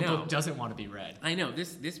almost like the no. book doesn't want to be read. I know.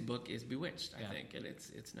 This book is bewitched, I Yeah. think, and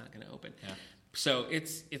it's not going to open. Yeah. So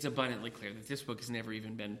it's abundantly clear that this book has never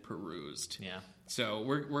even been perused. Yeah. So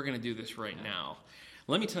we're going to do this right now.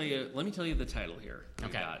 Let me tell you the title here.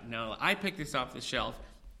 Okay. Now I picked this off the shelf.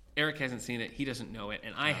 Eric hasn't seen it. He doesn't know it,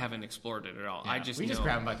 and I haven't explored it at all. Yeah. I just we know. just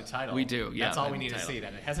grab them by the title. We do. Yeah, that's all by we the need to title. see.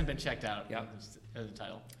 That it hasn't been checked out. Yep. The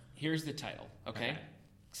title. Here's the title. Okay?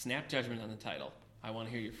 Snap judgment on the title. I want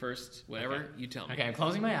to hear your first. Whatever Okay. you tell me. Okay, I'm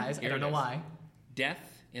closing my eyes. Here I don't it know is. why.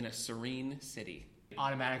 Death in a Serene City.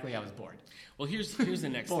 Automatically, I was bored. Well, here's the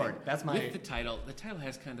next Bored. thing. That's my- With the title. The title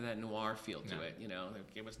has kind of that noir feel to No. it. You know,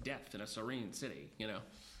 it was Death in a Serene City. You know.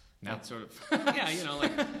 No. That sort of, yeah, you know,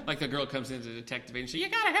 like the girl comes into the detective agency, you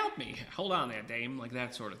gotta help me. Hold on there, dame. Like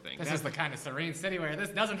that sort of thing. This is the kind of serene city where this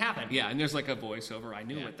doesn't happen. Yeah, and there's like a voiceover. I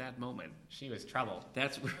knew Yeah. at that moment. She was trouble.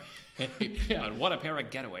 That's and what a pair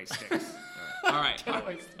of getaway sticks. All right. All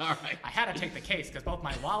right. All right. I had to take the case because both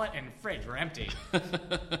my wallet and fridge were empty.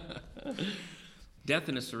 Death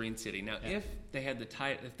in a Serene City. Now, if they had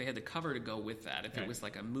the cover to go with that, if it was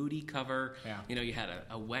like a moody cover, you know, you had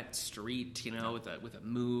a wet street, you know, with a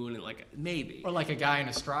moon, and like maybe. Or like a guy in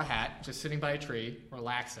a straw hat just sitting by a tree,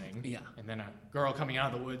 relaxing. Yeah. And then a girl coming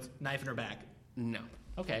out of the woods, knife in her back. No.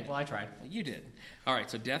 Okay, well, I tried. You did. All right,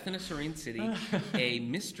 so Death in a Serene City, A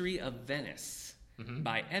Mystery of Venice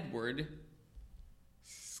by Edward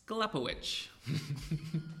Sklepowicz.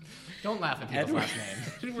 Don't laugh at people's last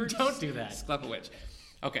names. Don't do that. Sklepowicz.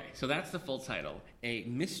 Okay, so that's the full title. A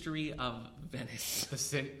Mystery of Venice.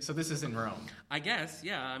 So this is in Rome. I guess,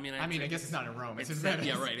 yeah. I mean, I guess it's not in Rome. It's in set, Venice.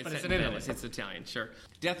 yeah, right. It's but set it's in in Venice. Italy. It's Italian, sure.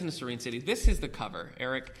 Death in a Serene City. This is the cover,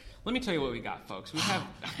 Eric. Let me tell you what we got, folks. We have,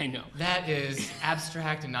 I know. That is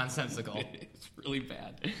abstract and nonsensical. It's really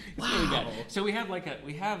bad. It's really bad. So we have like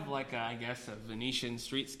a, I guess, a Venetian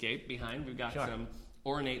streetscape behind. We've got some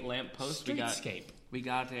ornate lampposts. Streetscape. We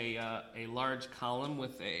got a large column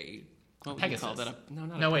with a what would Pegasus. you call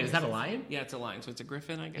that? No, wait, is that a lion? Yeah, it's a lion. So it's a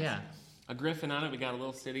griffin, I guess. Yeah. A griffin on it. We got a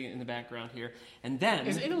little city in the background here, and then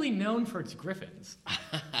Is Italy known for its griffins?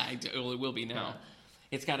 well, it will be now. Yeah.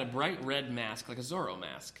 It's got a bright red mask, like a Zorro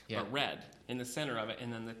mask, Yeah. but red in the center of it,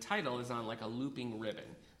 and then the title is on like a looping ribbon: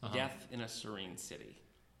 "Death in a Serene City."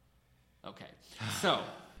 Okay, so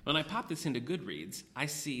when I pop this into Goodreads, I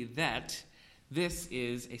see that this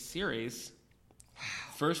is a series.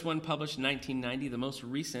 First one published in 1990, the most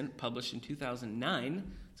recent published in 2009.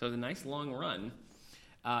 So it's a nice long run.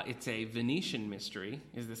 It's a Venetian mystery,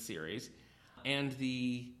 is the series, and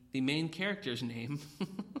the main character's name.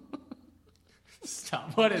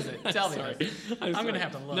 Stop. What is it? Tell me. Sorry. I'm going to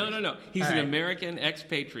have to look. No. He's All an right. American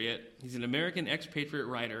expatriate. He's an American expatriate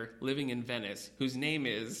writer living in Venice, whose name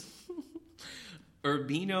is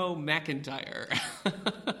Urbino McIntyre.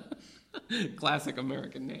 Classic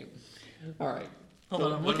American name. All right. Hold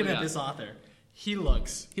on. I'm what do looking we at got? this author. He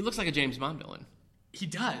looks like a James Bond villain. He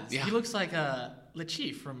does. Yeah. He looks like Le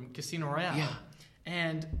Chief from Casino Royale. Yeah.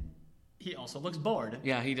 And he also looks bored.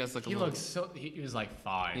 Yeah, he does look. He looks so. He was like,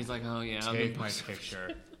 fine. He's like, oh yeah. take my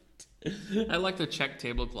picture. I like the check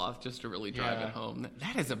tablecloth just to really drive Yeah. it home.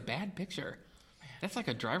 That is a bad picture. That's like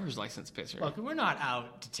a driver's license picture. Look, we're not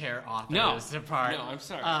out to tear authors No. apart. No, I'm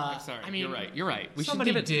sorry. I mean, You're right. You're right. We should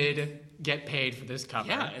somebody give it. did get paid for this cover.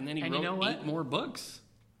 Yeah, and then he wrote you know what? 8 more books.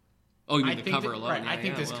 Oh, you mean the cover alone? Right, Yeah, I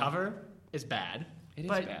think yeah, this well, cover is bad. It is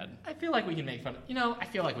but bad. I feel like we can make fun of. I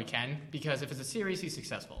feel like we can because if it's a series, he's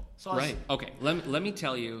successful. So Right. Okay. Let me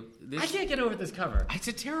tell you. This, I can't get over this cover It's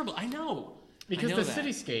a terrible. I know. because I know the that.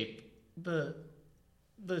 cityscape, the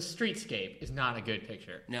streetscape is not a good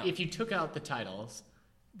picture. No. If you took out the titles,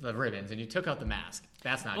 the ribbons, and you took out the mask,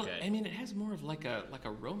 that's not Well, good. I mean, it has more of like a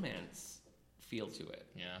romance feel to it.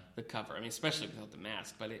 Yeah. The cover. I mean, especially without the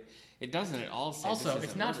mask, but it doesn't at all say. Also, this is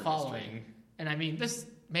it's a not murder following. mystery. And I mean, this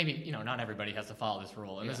maybe not everybody has to follow this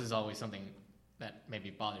rule, and this Yeah. is always something that maybe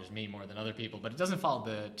bothers me more than other people. But it doesn't follow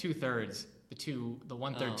the 2/3, the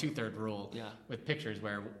 1/3, 2/3 rule Yeah. with pictures,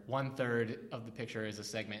 where 1/3 of the picture is a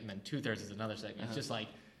segment, and then 2/3 is another segment. It's just like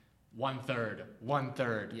 1/3,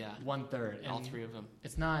 1/3, Yeah. 1/3, All and 3 of them.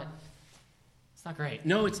 It's not great.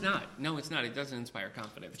 No, it's not. No, it's not. It doesn't inspire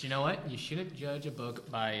confidence. But you know what? You shouldn't judge a book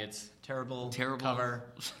by its terrible cover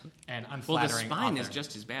and Well, the unflattering spine author. is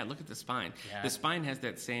just as bad. Look at the spine. Yeah. The spine has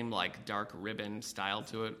that same like dark ribbon style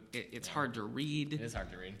to it. It's hard to read. It is hard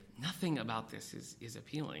to read. Nothing about this is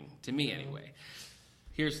appealing to me anyway.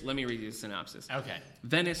 Let me read you the synopsis. Okay.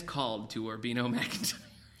 Venice called to Urbino McIntyre.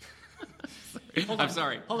 I'm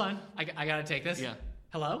sorry. Hold on. I gotta take this. Yeah.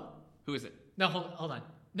 Hello? Who is it? No, hold on.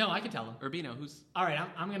 No, I can tell them. Urbino. Who's? All right,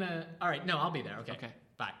 I'm gonna. All right, no, I'll be there. Okay. Okay.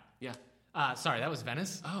 Bye. Yeah. Sorry, that was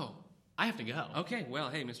Venice. Oh. I have to go. Okay. Well,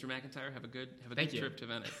 hey, Mr. McIntyre, have a good Thank you. trip to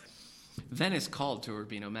Venice. Venice called to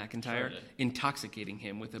Urbino McIntyre, Sure did. intoxicating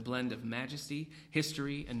him with a blend of majesty,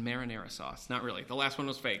 history, and marinara sauce. Not really. The last one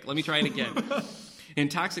was fake. Let me try it again.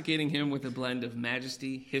 Intoxicating him with a blend of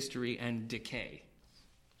majesty, history, and decay.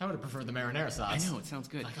 I would have preferred the marinara sauce. I know, it sounds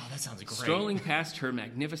good. Like, oh, that sounds great. Strolling past her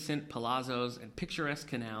magnificent palazzos and picturesque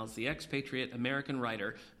canals, the expatriate American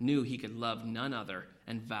writer knew he could love none other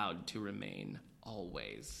and vowed to remain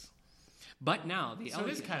always. But now the So it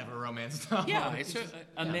is kind of a romance novel. Yeah, it's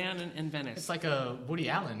a man in Venice. It's like a Woody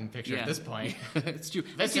Allen picture at this point. It's true.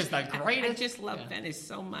 That's just the greatest. I just love Venice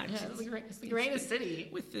so much. Yeah, it's the greatest city.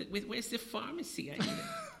 With where's the pharmacy? I need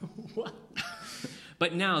it. What?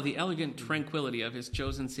 But now the elegant tranquility of his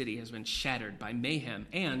chosen city has been shattered by mayhem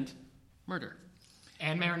and murder.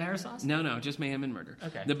 And marinara sauce? No, just mayhem and murder.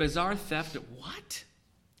 Okay. The bizarre theft of... What?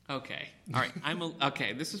 Okay. All right.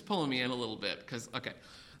 Okay, this is pulling me in a little bit because, okay.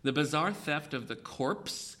 The bizarre theft of the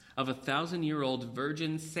corpse of a 1,000-year-old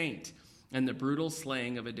virgin saint and the brutal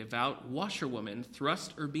slaying of a devout washerwoman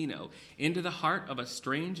thrust Urbino into the heart of a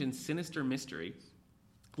strange and sinister mystery,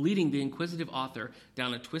 leading the inquisitive author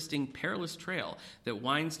down a twisting, perilous trail that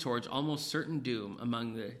winds towards almost certain doom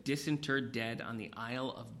among the disinterred dead on the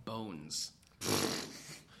Isle of Bones.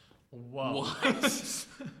 Whoa. What?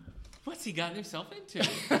 What's he gotten himself into?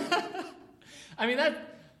 I mean,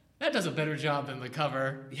 that does a better job than the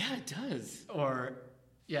cover. Yeah, it does. Or,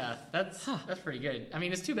 yeah, that's pretty good. I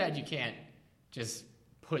mean, it's too bad you can't just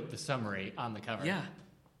put the summary on the cover. Yeah.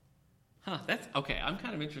 Huh, that's okay. I'm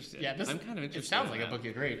kind of interested. Yeah, I'm kind of interested. It sounds like a book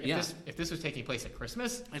you'd read. If this was taking place at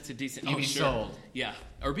Christmas, that's a decent. You'd be sold. Yeah,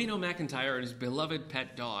 Urbino McIntyre and his beloved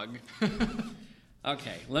pet dog.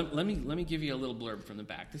 Okay, let me give you a little blurb from the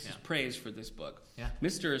back. This is praise for this book. Yeah.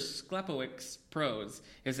 Mr. Sklepowicz's prose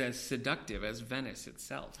is as seductive as Venice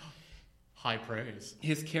itself. High praise.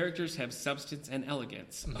 His characters have substance and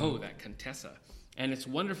elegance. Mm-hmm. Oh, that Contessa. And it's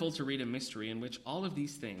wonderful to read a mystery in which all of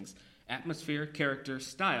these things, atmosphere, character,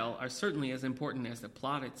 style, are certainly as important as the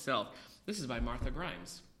plot itself. This is by Martha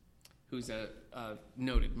Grimes, who's a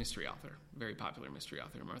noted mystery author, very popular mystery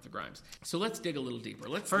author, Martha Grimes. So let's dig a little deeper.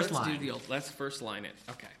 Let's first line it.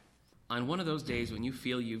 Okay. On one of those days when you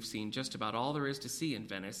feel you've seen just about all there is to see in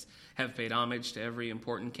Venice, have paid homage to every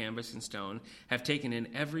important canvas and stone, have taken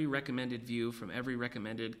in every recommended view from every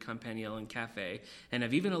recommended campanile and cafe, and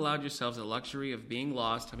have even allowed yourselves the luxury of being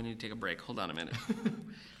lost. I need to take a break. Hold on a minute.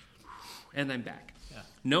 And I'm back. Yeah.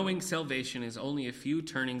 Knowing salvation is only a few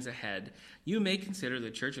turnings ahead, you may consider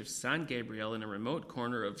the Church of San Gabriel in a remote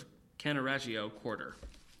corner of Canaraggio Quarter.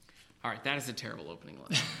 All right, that is a terrible opening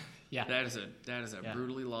line. Yeah. That is a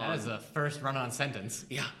brutally long... That is a first run-on sentence.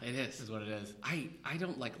 Yeah, it is. This is what it is. I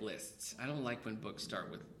don't like lists. I don't like when books start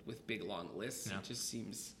with big, long lists. No. It just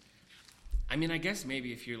seems... I mean, I guess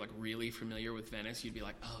maybe if you're like really familiar with Venice, you'd be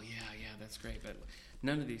like, oh, yeah, that's great. But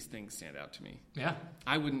none of these things stand out to me. Yeah.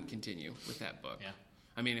 I wouldn't continue with that book. Yeah.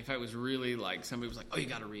 I mean, if I was really like, somebody was like, oh, you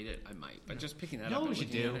got to read it, I might. But just picking that up and we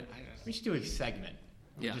should do? We should do a segment.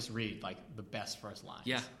 We just read like the best first lines.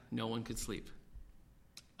 Yeah. No one could sleep.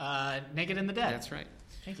 Naked in the Dead. That's right.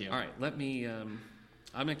 Thank you. All right, let me...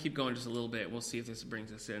 I'm going to keep going just a little bit. We'll see if this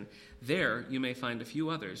brings us in. There, you may find a few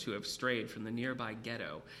others who have strayed from the nearby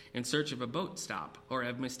ghetto in search of a boat stop or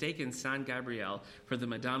have mistaken San Gabriel for the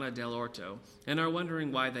Madonna dell'Orto and are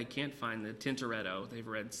wondering why they can't find the Tintoretto they've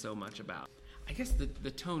read so much about. I guess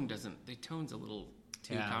the tone doesn't... The tone's a little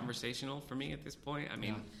too conversational for me at this point. I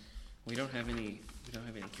mean, we don't have any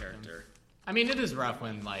character. I mean, it is rough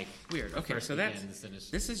when, like... Weird. Okay, so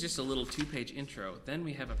this is just a little 2-page intro. Then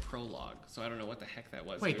we have a prologue. So I don't know what the heck that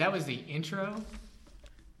was. Wait, that was the intro?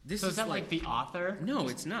 So is that like the author? No,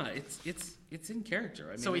 it's not. It's in character.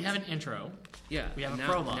 I mean, so we have an intro. Yeah. We have a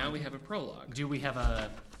prologue. Now we have a prologue. Do we have a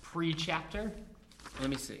pre-chapter? Let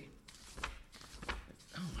me see.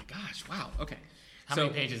 Oh my gosh, wow. Okay. How many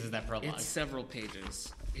pages is that prologue? It's several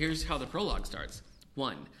pages. Here's how the prologue starts.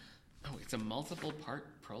 1. Oh, it's a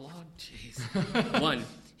multiple-part prologue? Jeez. 1.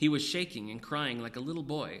 He was shaking and crying like a little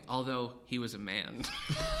boy, although he was a man.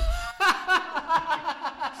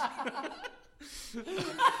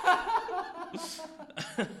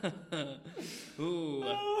 Ooh.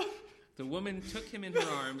 The woman took him in her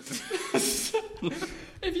arms.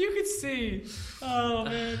 If you could see, oh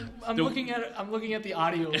man, I'm looking at the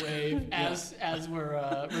audio wave as we're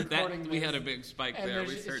recording. We had a big spike there.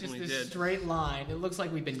 We certainly did. It's just did. A straight line. It looks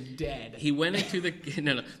like we've been dead. He went into the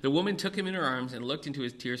no. The woman took him in her arms and looked into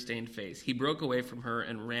his tear-stained face. He broke away from her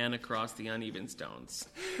and ran across the uneven stones.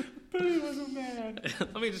 But he was a man.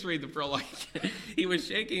 Let me just read the prologue. He was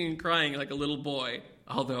shaking and crying like a little boy,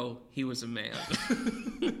 although he was a man.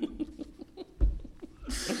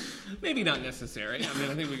 Maybe not necessary. I mean,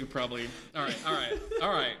 I think we could probably... All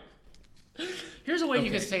right. Here's a way you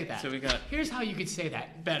could say that. So we got... Here's how you could say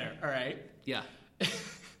that better, all right? Yeah.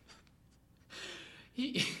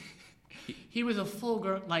 he was a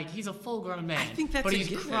full-grown, like, he's a full-grown man. I think that's but a he's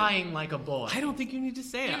given. crying like a boy. I don't think you need to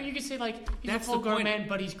say it. You could say, like, he's That's a the full-grown point. man,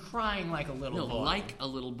 but he's crying like a little boy. Like a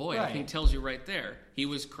little boy. I Right. think it tells you right there. He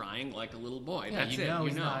was crying like a little boy. Yeah, That's you it. know You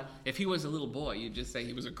he's know. not- If he was a little boy, you'd just say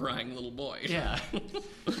he was a crying little boy. Yeah.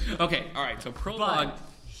 Okay, all right, so prologue. But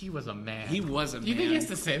he was a man. He was a man. Do you think he has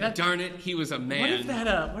to say that? Darn it, he was a man. What if that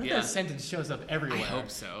Yeah. that sentence shows up everywhere? I hope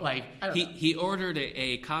so. Like, I don't know. he ordered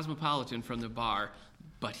a cosmopolitan from the bar,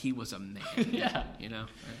 but he was a man. Yeah. You know?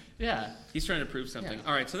 Yeah. He's trying to prove something. Yeah.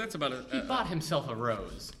 All right, so that's about a... He bought himself a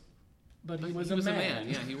rose. But he was, he was a a man. man.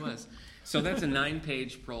 Yeah, he was. So that's a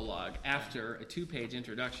 9-page prologue after a 2-page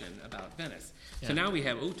introduction about Venice. So Yeah. now we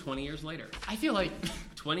have, 20 years later. I feel like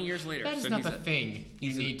 20 years later. that is so not he's the thing you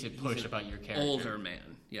he's need to he's push an about your character. older man.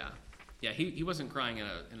 Yeah. Yeah, he wasn't crying in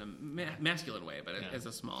a masculine way, but Yeah. as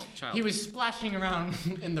a small child. He was splashing around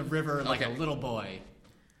in the river like Okay. a little boy.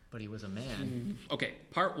 But he was a man. Okay,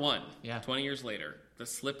 part 1. Yeah. 20 years later. The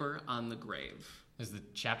Slipper on the Grave. Is the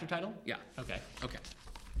chapter title? Yeah. Okay. Okay.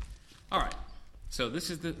 All right. So this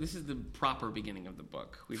is the proper beginning of the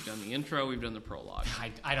book. We've done the intro. We've done the prologue.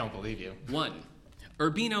 I don't believe you. 1.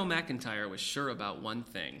 Urbino McIntyre was sure about one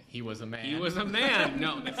thing. He was a man. He was a man.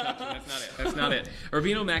 No, that's not it. That's not it.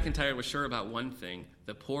 Urbino McIntyre was sure about one thing.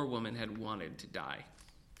 The poor woman had wanted to die.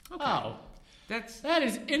 Okay. Oh. That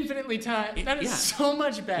is infinitely time. That is yeah. so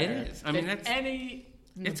much better. It is. I mean, than that's- any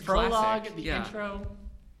it's prologue, classic. the Yeah. intro.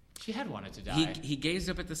 She had wanted to die. He gazed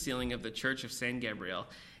up at the ceiling of the church of San Gabriel.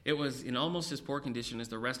 It was in almost as poor condition as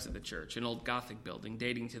the rest of the church, an old Gothic building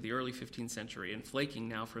dating to the early 15th century and flaking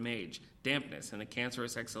now from age, dampness, and the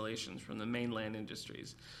cancerous exhalations from the mainland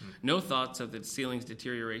industries. No thoughts of the ceiling's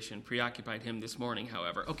deterioration preoccupied him this morning,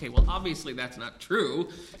 however. Okay, well, obviously that's not true,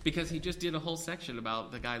 because he just did a whole section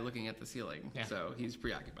about the guy looking at the ceiling. Yeah. So he's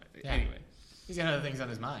preoccupied. Yeah. Anyway. He's got other things on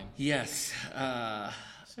his mind. Yes.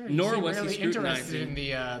 Sir, you Nor seem was really he interested scrutinizing...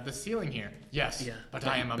 in the ceiling here. Yes, but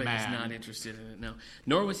I am a but man. he's not interested in it, no.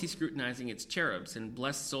 Nor was he scrutinizing its cherubs and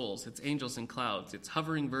blessed souls, its angels and clouds, its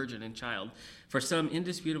hovering virgin and child, for some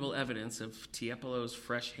indisputable evidence of Tiepolo's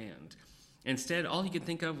fresh hand. Instead, all he could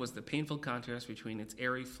think of was the painful contrast between its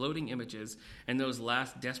airy, floating images and those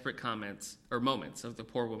last desperate moments of the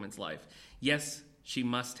poor woman's life. Yes, she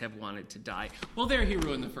must have wanted to die. Well, there he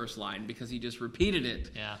ruined the first line because he just repeated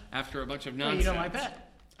it after a bunch of Well, nonsense. you don't like that?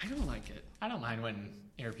 I don't like it. I don't mind when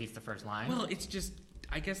he repeats the first line. Well, it's just,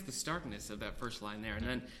 I guess, the starkness of that first line there.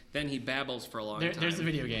 And then he babbles for a long time. There's the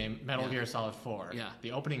video game, Metal Gear Solid 4. Yeah.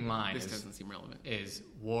 The opening line This doesn't seem relevant. is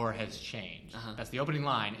 "War has changed." Uh-huh. That's the opening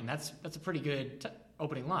line, and that's a pretty good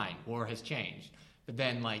opening line. War has changed. But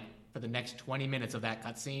then, like, for the next 20 minutes of that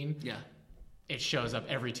cutscene, Yeah. it shows up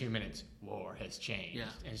every 2 minutes. War has changed. Yeah.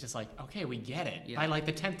 And it's just like, okay, we get it. Yeah. By like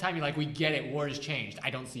the 10th time, you're like, we get it. War has changed. I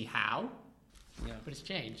don't see how, Yeah. but it's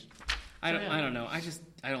changed. I yeah. don't know. I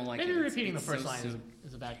don't like Maybe it. repeating the It's first so line soon.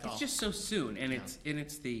 is a bad call. It's just so soon, and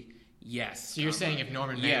it's the yes. So you're saying if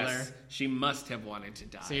Norman Mailer... Yes, she must have wanted to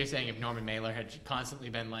die. So you're saying if Norman Mailer had constantly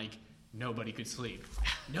been like, nobody could sleep.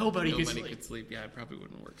 Nobody could sleep. Yeah, it probably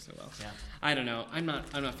wouldn't work so well. Yeah. I don't know. I'm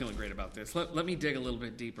not feeling great about this. Let me dig a little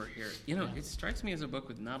bit deeper here. You know, it strikes me as a book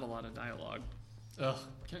with not a lot of dialogue. Ugh.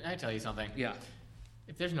 Can I tell you something? Yeah.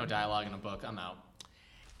 If there's no dialogue in a book, I'm out.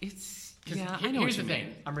 It's 'Cause yeah. here- I know here's what the you thing.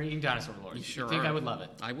 mean. I'm reading Dinosaur Lord. You sure I think are. I would love it.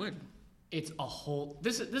 I would. It's a whole.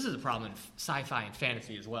 This is a problem in sci-fi and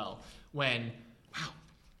fantasy as well. When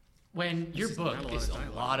your is book not a lot is of a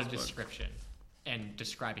dialogue lot in of this book. description and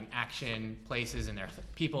describing action, places, and their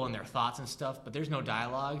people and their thoughts and stuff, but there's no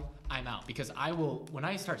dialogue, I'm out because I will. When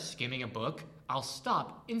I start skimming a book, I'll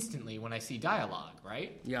stop instantly when I see dialogue.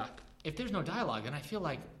 Right? Yeah. If there's no dialogue, then I feel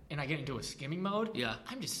like, and I get into a skimming mode. Yeah.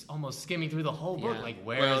 I'm just almost skimming through the whole book. Yeah. Like,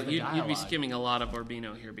 where's well, the dialogue? you'd be skimming a lot of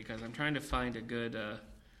Orbino here because I'm trying to find a good.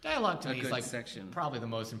 Dialogue to a me is good like section. probably the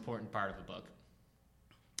most important part of the book.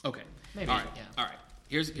 Okay. Maybe, All right. yeah. All right.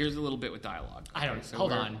 Here's a little bit with dialogue. I don't. Okay, so hold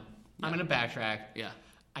we're- on. I'm going to backtrack. Yeah.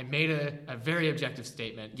 I made a very objective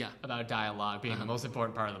statement Yeah. about dialogue being the most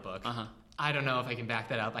important part of the book. Uh-huh. I don't know if I can back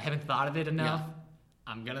that up. I haven't thought of it enough.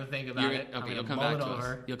 I'm going to think about it. I'm Okay, you'll going to come mull back it to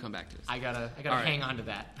over. us. You'll come back to us. I gotta All right. hang on to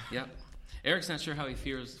that. Yep. Eric's not sure how he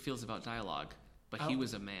feels about dialogue, but he Oh.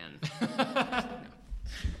 was a man. No.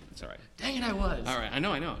 It's all right. Dang it, I was. All right. I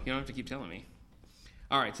know. You don't have to keep telling me.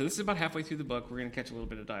 All right. So this is about halfway through the book. We're going to catch a little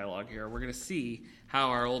bit of dialogue here. We're going to see how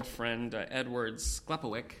our old friend Edward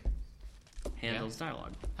Sklepowick handles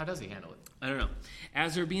dialogue. How does he handle it? I don't know.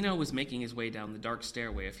 As Urbino was making his way down the dark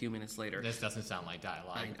stairway a few minutes later, This doesn't sound like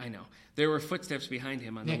dialogue. I know. There were footsteps behind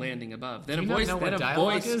him on the Nick, landing above. Then do a you not voice, know what then a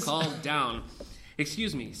dialogue voice is? called down,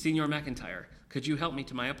 "Excuse me, Signor McIntyre, could you help me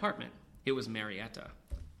to my apartment?" It was Marietta.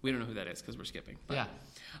 We don't know who that is because we're skipping. But Yeah.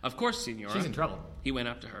 Of course, Senora. She's in trouble. He went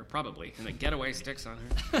up to her, probably, and the getaway sticks on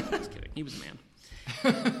her. Just kidding. He was a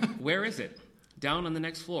man. Where is it? Down on the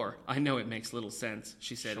next floor. I know it makes little sense,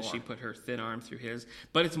 she said as she put her thin arm through his,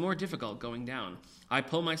 but it's more difficult going down. I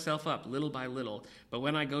pull myself up little by little, but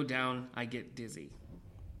when I go down, I get dizzy.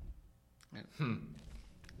 I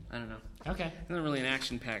don't know. Okay. It's not really an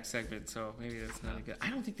action-packed segment, so maybe that's not a good... I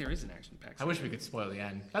don't think there is an action-packed segment. I wish we could spoil the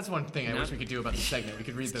end. That's one thing I wish we could do about the segment. We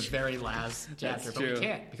could read the very last chapter, but we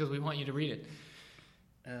can't because we want you to read it.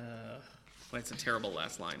 Well, it's a terrible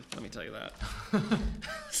last line, let me tell you that.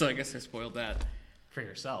 So I guess I spoiled that. For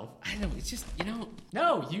yourself. I know, it's just,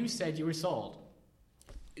 No, you said you were sold.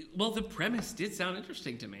 Well, the premise did sound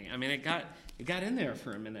interesting to me. I mean, it got in there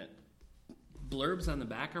for a minute. Blurbs on the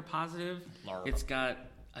back are positive. Blurb. It's got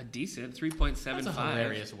a decent 3.75. That's a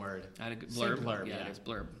hilarious word. Blurb. Blurb, yeah, it's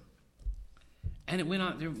blurb. And it went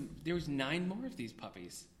on. There was 9 more of these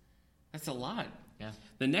puppies. That's a lot. Yeah.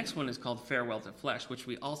 The next one is called Farewell to Flesh, which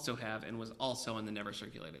we also have and was also on the never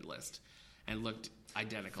circulated list and looked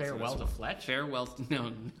identical. Farewell to Flesh?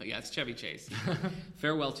 It's Chevy Chase.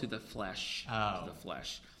 Farewell to the Flesh. Oh. To the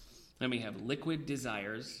Flesh. Then we have Liquid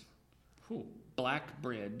Desires. Ooh. Black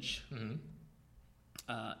Bridge.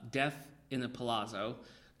 Death in the Palazzo.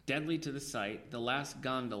 Deadly to the Sight. The Last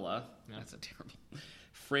Gondola. Yeah. That's a terrible.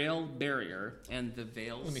 Frail Barrier. And The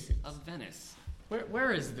Veils of Venice.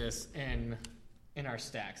 Where is this in our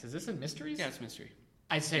stacks? Is this in mysteries? Yeah, it's mystery.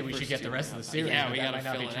 I'd say we should get the rest of the series. Yeah, we got gotta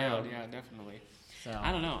to fill it out. Yeah, definitely. So.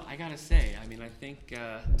 I don't know. I gotta say. I mean, I think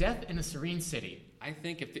Death in a Serene City. I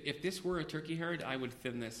think if this were a turkey herd, I would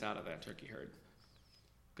thin this out of that turkey herd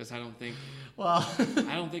because I don't think. Well,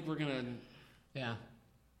 I don't think we're gonna. Yeah,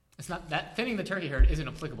 it's not that thinning the turkey herd isn't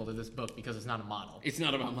applicable to this book because it's not a model. It's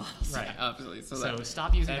not about models, right? Yeah, absolutely. So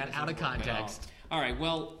stop using that out of context. All right.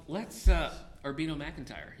 Well, let's. Urbino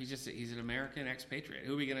McIntyre. He's an American expatriate.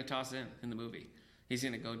 Who are we going to toss in the movie? He's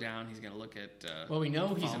going to go down. He's going to look at. Well, we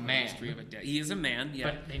know he's a man. He is a man.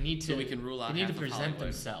 Yeah. But they need to. So we can rule out. They need to present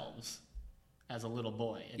themselves as a little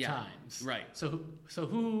boy at times. Right. So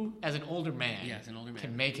who, as an older man,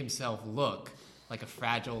 can make himself look like a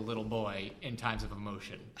fragile little boy in times of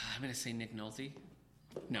emotion? I'm going to say Nick Nolte.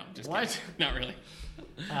 No, just what? Kidding. Not really.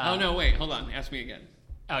 Oh no! Wait, hold on. Ask me again.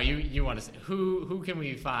 Oh, you want to say who can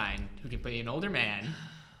we find who can play an older man?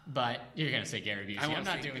 But you're gonna say Gary Busey. I'm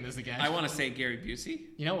not doing this again. I want to say Gary Busey.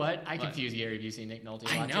 You know what? I confuse Gary Busey and Nick Nolte.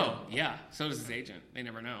 I know. Yeah. So does his agent. They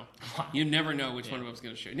never know. You never know which one of them's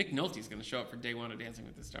gonna show. Nick Nolte's gonna show up for day 1 of Dancing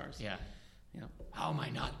with the Stars. Yeah. Yeah. How am I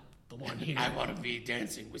not the one here? I want to be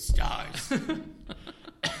Dancing with Stars.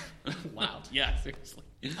 Wow. Yeah. Seriously.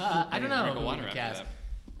 I don't know. Water after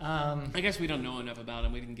that. I guess we don't know enough about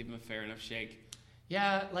him. We didn't give him a fair enough shake.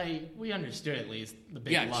 Yeah, like, we understood at least the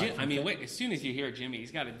big love. Yeah, I mean, as soon as you hear Jimmy, he's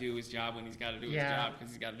got to do his job when he's got to do his job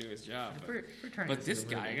because he's got to do his job. But this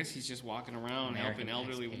guy, I guess he's just walking around helping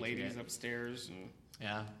elderly ladies upstairs.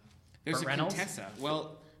 And there's Burt a Reynolds? Contessa.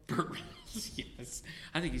 Well, Burt Reynolds, yes.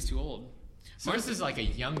 I think he's too old. So this is like a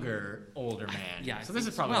younger, older man. Yeah. So this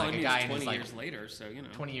is probably like a guy in his 20 years later, so,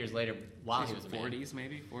 20 years later while he was a man. 40s,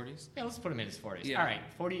 maybe? 40s? Yeah, let's put him in his 40s. Yeah. All right,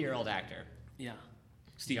 40-year-old actor. Yeah.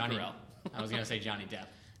 Steve Carell. I was going to say Johnny Depp.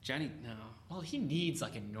 No. Well, he needs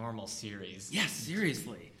like a normal series. Yes,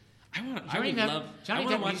 seriously. I want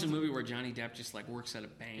to watch a movie where Johnny Depp just like works at a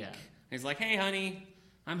bank. Yeah. He's like, "Hey, honey,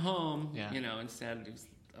 I'm home." Yeah. Instead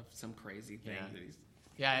of some crazy thing that he's.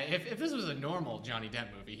 Yeah, if this was a normal Johnny Depp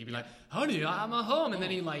movie, he'd be like, "Honey, I'm at home," and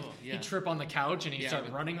then he'd trip on the couch and he'd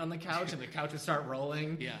start running on the couch, and the couch would start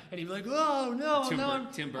rolling. Yeah. And he'd be like, "Oh no,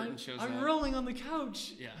 Tim Burton shows up. I'm rolling on the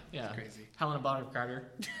couch." Yeah. It's crazy. Helena Bonham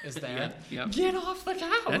Carter is there. Yep. Get off the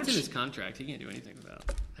couch. That's in his contract. He can't do anything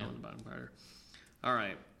without Helena Bonham Carter. All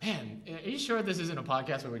right. Man, are you sure this isn't a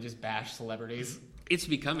podcast where we just bash celebrities? It's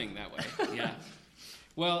becoming that way. Yeah.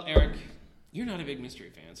 Well, Eric, you're not a big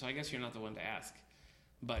mystery fan, so I guess you're not the one to ask.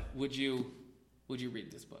 But would you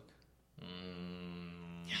read this book?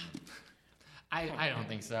 Yeah. I don't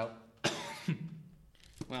think so.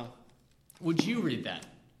 Well, would you read that?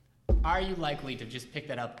 Are you likely to just pick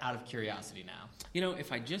that up out of curiosity now?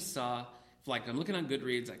 If I just saw, like I'm looking on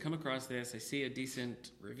Goodreads, I come across this, I see a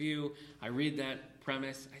decent review, I read that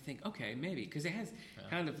premise, I think, okay, maybe, because it has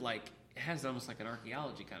kind of like, it has almost like an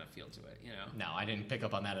archaeology kind of feel to it, No, I didn't pick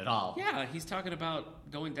up on that at all. Yeah, he's talking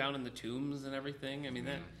about going down in the tombs and everything. I mean,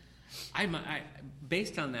 I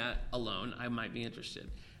based on that alone, I might be interested.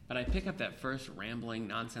 But I pick up that first rambling,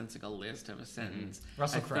 nonsensical list of a sentence.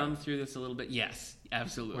 Russell Crowe. I thumb through this a little bit. Yes,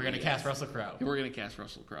 absolutely. We're going to cast Russell Crowe. We're going to cast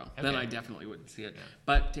Russell Crowe. Okay. Then I definitely wouldn't see it. Yeah.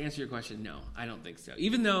 But to answer your question, no, I don't think so.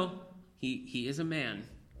 Even though he is a man,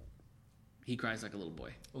 he cries like a little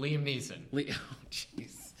boy. Liam Neeson. Oh,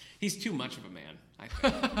 jeez. He's too much of a man. I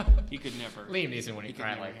think he could never. Liam Neeson when he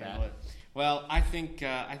cried like that. It. Well, I think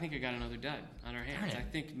we got another dud on our hands. I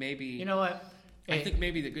think maybe. You know what? I think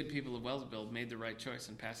maybe the good people of Wellsville made the right choice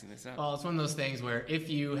in passing this up. Well, it's one of those things where if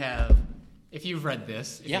you've read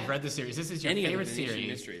this, you've read the series, this is your favorite series.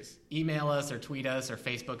 Mysteries. Email us or tweet us or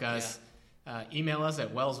Facebook us. Yeah. Email us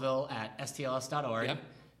at wellsville@stls.org. Yep.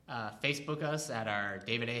 Facebook us at our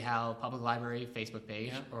David A. Howe Public Library Facebook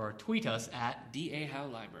page, or tweet us at D.A. Howe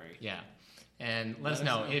Library. Yeah. And let us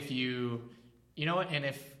know if you know what, and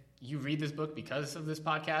if you read this book because of this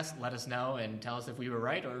podcast, let us know and tell us if we were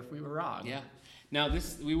right or if we were wrong. Yeah. Now,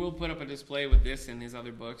 we will put up a display with this and his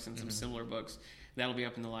other books and some similar books. That'll be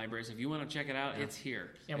up in the library. So if you want to check it out, it's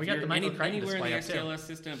here. Yeah, we got the Michael Crichton anywhere display in the STLS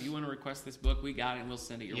system. If you want to request this book, we got it, and we'll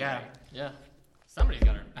send it your way. Yeah. Somebody's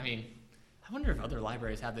got it. I mean, I wonder if other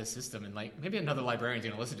libraries have this system, and like maybe another librarian's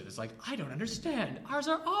going to listen to this. Like, I don't understand. Ours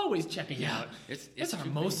are always checking out. It's our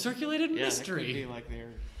most circulated mystery. That could be like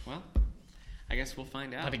well, I guess we'll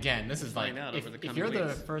find out. But again, this is like, if you're the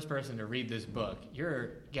first person to read this book,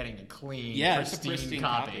 you're getting a clean, pristine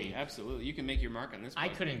copy. Absolutely. You can make your mark on this book. I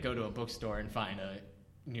couldn't go to a bookstore and find a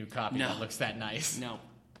new copy that looks that nice. No.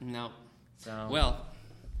 So, well,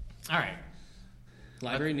 all right.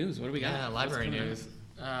 Library news. What do we got? Yeah, library news.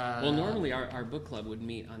 Well, normally our book club would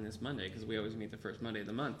meet on this Monday because we always meet the first Monday of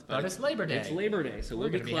the month. But it's Labor Day. It's Labor Day, so we'll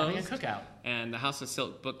be closed. Having a cookout. And the House of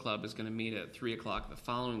Silk Book Club is going to meet at 3 o'clock the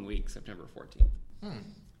following week, September 14th.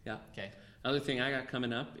 Yeah. Okay. Other thing I got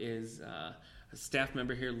coming up is a staff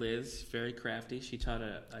member here, Liz, very crafty. She taught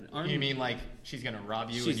an arm. You mean like she's going to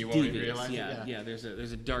rob you and you won't even realize it? Yeah. There's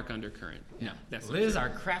a dark undercurrent. Yeah. That's Liz, our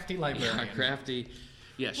crafty librarian. Our crafty.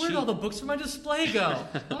 Yeah. Where'd all the books for my display go?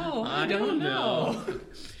 Oh, I don't know.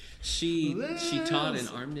 She taught an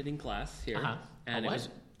arm knitting class here, and it was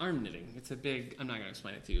arm knitting. It's a big. I'm not going to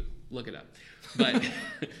explain it to you. Look it up. But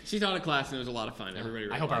she taught a class and it was a lot of fun.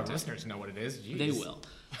 Everybody. I hope our listeners know what it is. Jeez. They will.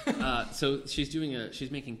 So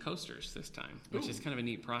she's making coasters this time, which is kind of a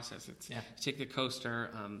neat process. You take the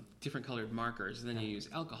coaster, different colored markers, and then you use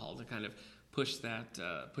alcohol to kind of push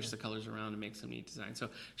the colors around and make some neat designs. So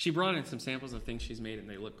she brought in some samples of things she's made, and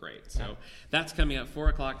they look great. So that's coming up 4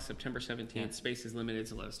 o'clock, September 17th. Yeah. Space is limited,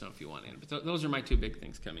 so let us know if you want in. But those are my two big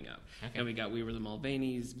things coming up. Okay. And we were the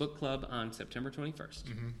Mulvaney's Book Club on September 21st.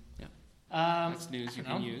 Mm-hmm. Yeah. That's news you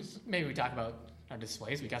can use. Maybe we talk about our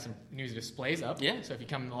displays. We got some news displays up. Yeah. So if you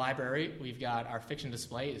come to the library, we've got our fiction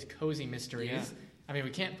display is Cozy Mysteries. Yeah. I mean, we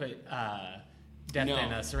can't put Death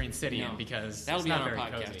in a Serene City in because that'll it's be not on our very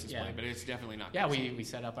podcast cozy. display, but it's definitely not. Yeah, we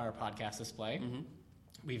set up our podcast display. Mm-hmm.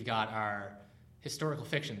 We've got our historical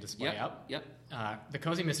fiction display up. Yep. The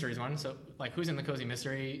Cozy Mysteries one. So, like, who's in the Cozy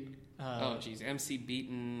Mystery? MC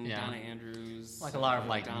Beaton, Donna Andrews. Like a lot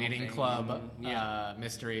of knitting club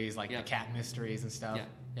mysteries, like the cat mysteries and stuff.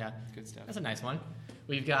 Yeah. Good stuff. That's a nice one.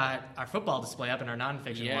 We've got our football display up in our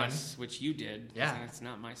nonfiction one. Yes, which you did. Yeah. It's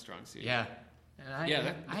not my strong suit. Yeah.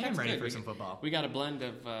 And I am ready for some football. We got a blend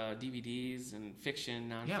of DVDs and fiction,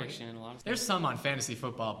 nonfiction, a lot of stuff. There's some on fantasy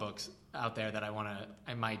football books out there that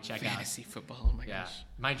I might check out. Fantasy football, oh my gosh.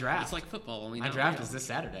 My draft. It's like football, only my draft is this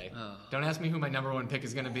Saturday. Oh. Don't ask me who my number one pick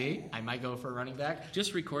is going to be. I might go for a running back.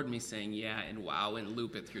 Just record me saying yeah and wow and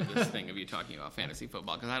loop it through this thing of you talking about fantasy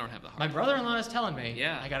football because I don't have the heart. My brother-in-law is telling me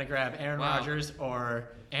I got to grab Aaron Rodgers or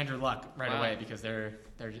Andrew Luck right away because they're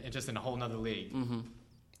just in a whole nother league. Mm-hmm.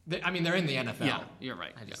 They're in the NFL. Yeah, you're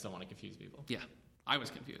right. I just don't want to confuse people. Yeah, I was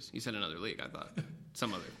confused. You said another league. I thought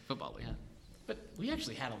some other football league. Yeah. But we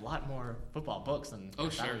actually had a lot more football books than I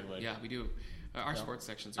thought we would. Yeah, we do. Our sports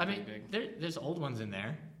sections are pretty big. There's old ones in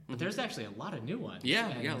there, but there's actually a lot of new ones.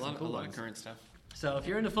 Yeah, a lot of current stuff. So if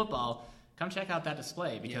you're into football, come check out that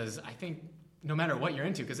display because I think no matter what you're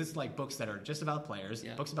into, because it's like books that are just about players,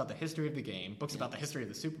 books about the history of the game, books about the history of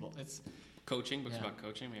the Super Bowl. It's coaching, books about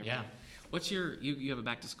coaching. Yeah. What's your you have a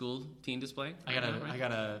back to school teen display? I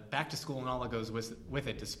got a back to school and all that goes with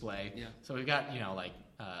it display. Yeah. So we've got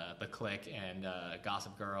The Click and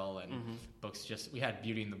Gossip Girl and books. We had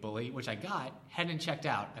Beauty and the Bully, which I hadn't checked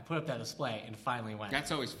out. I put up that display and finally went.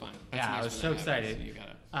 That's always fun. That's nice. I was so excited. So you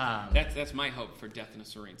gotta. That's my hope for Death in a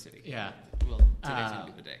Serene City. Yeah. Well, today's gonna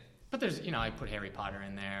be the day. But there's, I put Harry Potter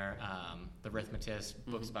in there, the Arithmetist,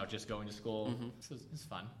 books about just going to school. So it's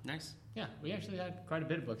fun. Nice. Yeah, we actually had quite a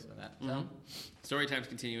bit of books on that. So. Story time's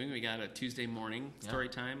continuing. We got a Tuesday morning story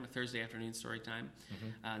time, a Thursday afternoon story time,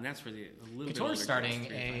 and that's for the little bit older. Starting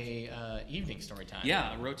a evening story time.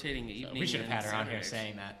 Yeah, a rotating evening. We should have had her on here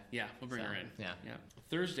saying that. Yeah, we'll bring her in. Yeah.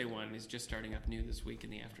 Thursday one is just starting up new this week in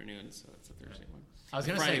the afternoon, so that's the Thursday one. I was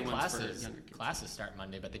going to say classes start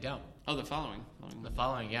Monday, but they don't. Oh, the following. The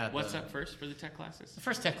following, yeah. What's up first for the tech classes? The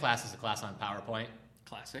first tech class is a class on PowerPoint.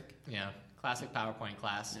 Classic. Yeah, classic PowerPoint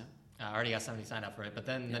class. Yeah. I already got somebody signed up for it. But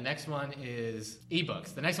then the next one is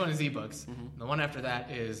ebooks. The next one is ebooks. Mm-hmm. The one after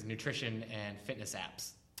that is nutrition and fitness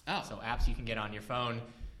apps. Oh. So apps you can get on your phone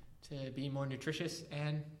to be more nutritious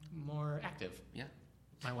and more active. Yeah.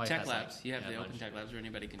 My wife Tech has Labs. Like, You have the bunch. Open Tech Labs where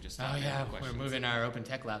anybody can just Oh, yeah. We're questions. moving our Open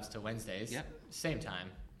Tech Labs to Wednesdays. Yep. Same time.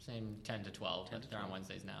 Same 10 to 12. 10 but to they're on 12.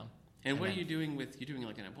 Wednesdays now. And what then- are you doing with, you're doing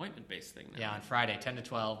like an appointment-based thing now? Yeah, on Friday, 10 to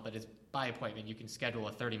 12, but it's by appointment. You can schedule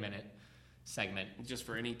a 30-minute segment. Just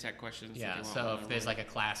for any tech questions? that Yeah, you want so if one-on-one? there's like a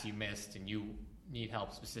class you missed and you need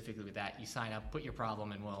help specifically with that, you sign up, put your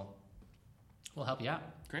problem, and we'll help you out.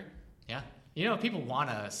 Great. Yeah. You know, people want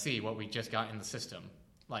to see what we just got in the system,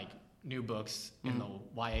 like new books in the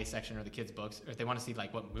YA section or the kids' books, or if they want to see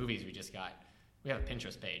like what movies we just got. We have a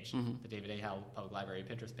Pinterest page, the David A. Howell Public Library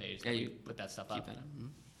Pinterest page. Yeah, we you put that stuff Keep up. that up. Mhm.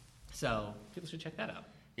 So people should check that out.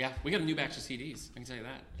 Yeah, we got a new batch of CDs. I can tell you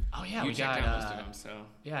that. Oh yeah, you we checked got out most of them, so.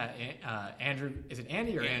 yeah, Andrew. Is it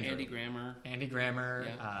Andy or Andrew? Andy Grammer, Andy Grammer,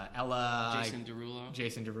 Yeah. Ella, Jason Derulo.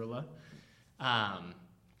 Derulo,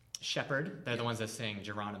 Shepherd. They're the ones that sing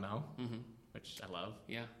Geronimo, which I love.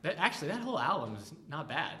 Yeah. Actually, that whole album is not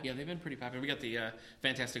bad. Yeah, they've been pretty popular. We got the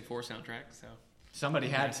Fantastic Four soundtrack, so. Somebody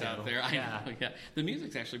had That's to. out there. I Yeah. know, yeah. The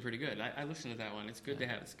music's actually pretty good. I listened to that one. It's good to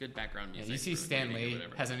have. It's good background Yeah, music. you see, for Stan reading or Lee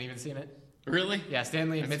whatever. hasn't even seen it. Really? Yeah, Stan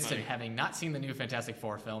Lee That's admits to funny. having not seen the new Fantastic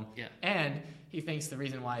Four film. Yeah. And he thinks the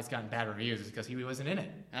reason why it's gotten bad reviews is because he wasn't in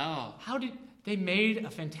it. Oh. How did they made a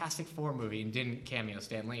Fantastic Four movie and didn't cameo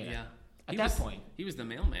Stan Lee in it? Yeah. At that point. He was the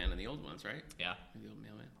mailman in the old ones, right? Yeah. The old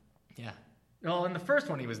mailman. Yeah. Well, in the first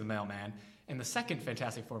one, he was the mailman. In the second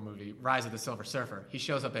Fantastic Four movie, Rise of the Silver Surfer, he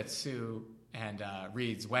shows up at Sue and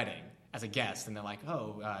Reed's wedding as a guest, and they're like,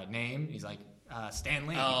 "Oh, name?" He's like, "Stan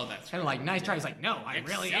Lee." Oh, that's and they're like, "Nice try." He's like, "No, I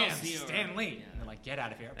really am Excelsior. Stan Lee." Yeah. And they're like, "Get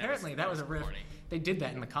out of here." That Apparently, was- that that was a was riff. corny. They did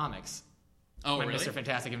that in the comics. Oh, when really? Mr.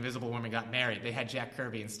 Fantastic and Invisible Woman got married, they had Jack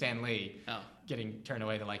Kirby and Stan Lee Oh. getting turned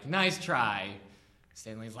away. They're like, "Nice try."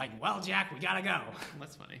 Stan Lee's like, "Well, Jack, we gotta go."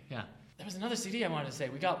 That's funny. Yeah. There was another CD I wanted to say.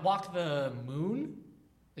 We got Walk the Moon.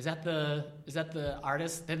 Is that the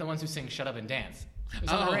artist? They're the ones who sing Shut Up and Dance. It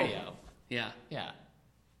was on the radio. Yeah. Yeah.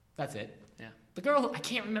 That's it. Yeah. The girl, I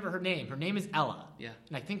can't remember her name. Her name is Ella. Yeah.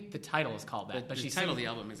 And I think the title is called that. The she title of sings, the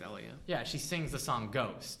album is Ellie, yeah. yeah, she sings the song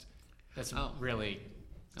Ghost. That's Oh. really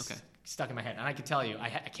Okay. stuck in my head. And I can tell you, I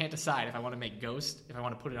can't decide if I want to make Ghost, if I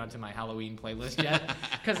want to put it onto my Halloween playlist yet.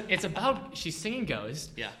 Because it's about, she's singing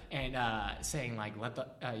Ghost. Yeah. And saying, like, let the,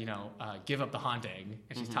 give up the haunting.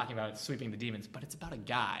 And she's talking about sweeping the demons. But it's about a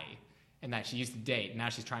guy and that she used to date. And now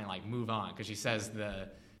she's trying to, like, move on. Because she says the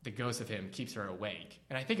ghost of him keeps her awake.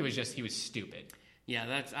 And I think it was just, he was stupid. Yeah,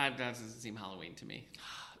 that doesn't seem Halloween to me.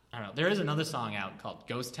 I don't know. There is another song out called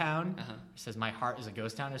Ghost Town. Uh-huh. It says, my heart is a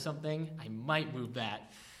ghost town or something. I might move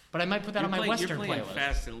that. But I might put that on my Western You're playing playlist.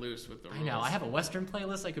 fast and loose with the rules. I know. I have a Western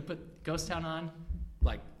playlist I could put Ghost Town on.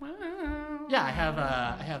 Like, yeah, I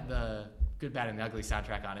have the Good, Bad, and the Ugly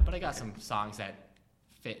soundtrack on it. But I got some songs that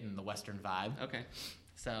fit in the Western vibe. Okay.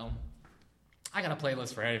 So I got a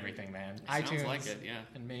playlist for everything, man. Sounds iTunes like it, yeah.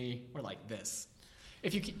 and me, we're like this.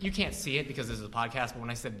 If you can't see it because this is a podcast, but when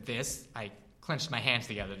I said this, I clenched my hands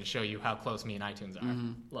together to show you how close me and iTunes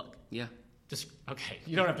are. Look. Yeah. Okay,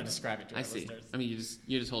 you don't have to describe it to I our see. listeners. I mean,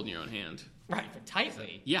 you're just holding your own hand. Right, but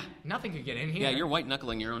tightly. Yeah. Nothing could get in here. Yeah, you're white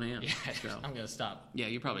knuckling your own hand. Yeah, So. I'm going to stop. Yeah,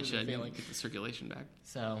 you probably Losing should. feeling. Get the circulation back.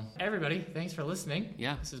 So, everybody, thanks for listening.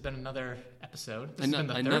 Yeah. This has been another episode. This has been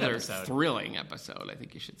the third Another episode. thrilling episode, I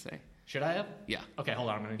think you should say. Should I have? Yeah. Okay, hold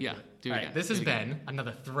on. I'm going to Yeah, do it All right, again. this Do has it again. been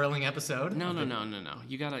another thrilling episode. No.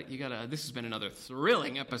 You gotta. This has been another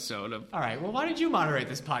thrilling episode of. All right, well, why did you moderate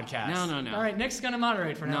this podcast? No. All right, Nick's going to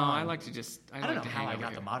moderate for No, now on. I like to just. I don't like know to how hang I over got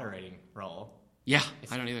here. the moderating role. Yeah,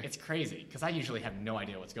 I don't either. It's crazy, because I usually have no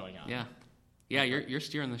idea what's going on. Yeah, yeah. You're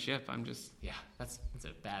steering the ship. I'm just Yeah, that's a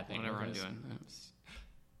bad thing. whatever I'm because doing.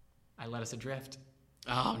 I let us adrift.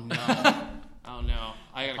 Oh no. Oh no.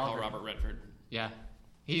 I gotta call Aubrey. Robert Redford. Yeah.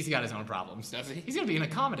 He's got his own problems. Does he? He's going to be in a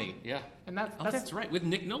comedy. Yeah. And that's Oh, that's right. With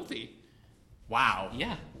Nick Nolte. wow.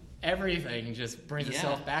 Yeah. Everything just brings Yeah.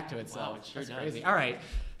 itself back to itself. Wow, it sure That's does. crazy. All right.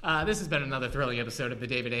 This has been another thrilling episode of the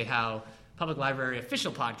David A. Howe Public Library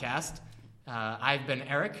official podcast. I've been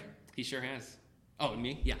Eric. He sure has. Oh,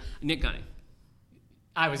 me? Yeah. Nick Gunning.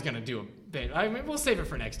 I was going to do a bit. I mean, we'll save it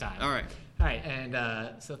for next time. All right. All right.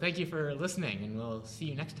 And so thank you for listening, and we'll see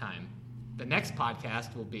you next time. The next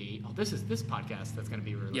podcast will be, this podcast that's going to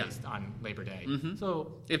be released on Labor Day. Mm-hmm.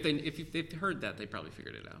 So If they've heard that, they probably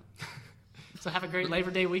figured it out. So have a great Labor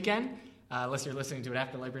Day weekend. Unless you're listening to it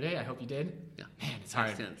after Labor Day, I hope you did. Yeah. Man, it's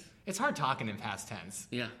Past hard. tense. It's hard talking in past tense.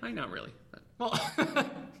 Yeah. Not really. But. Well,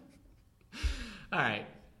 all right.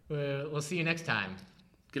 We'll see you next time.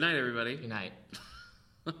 Good night, everybody. Good night.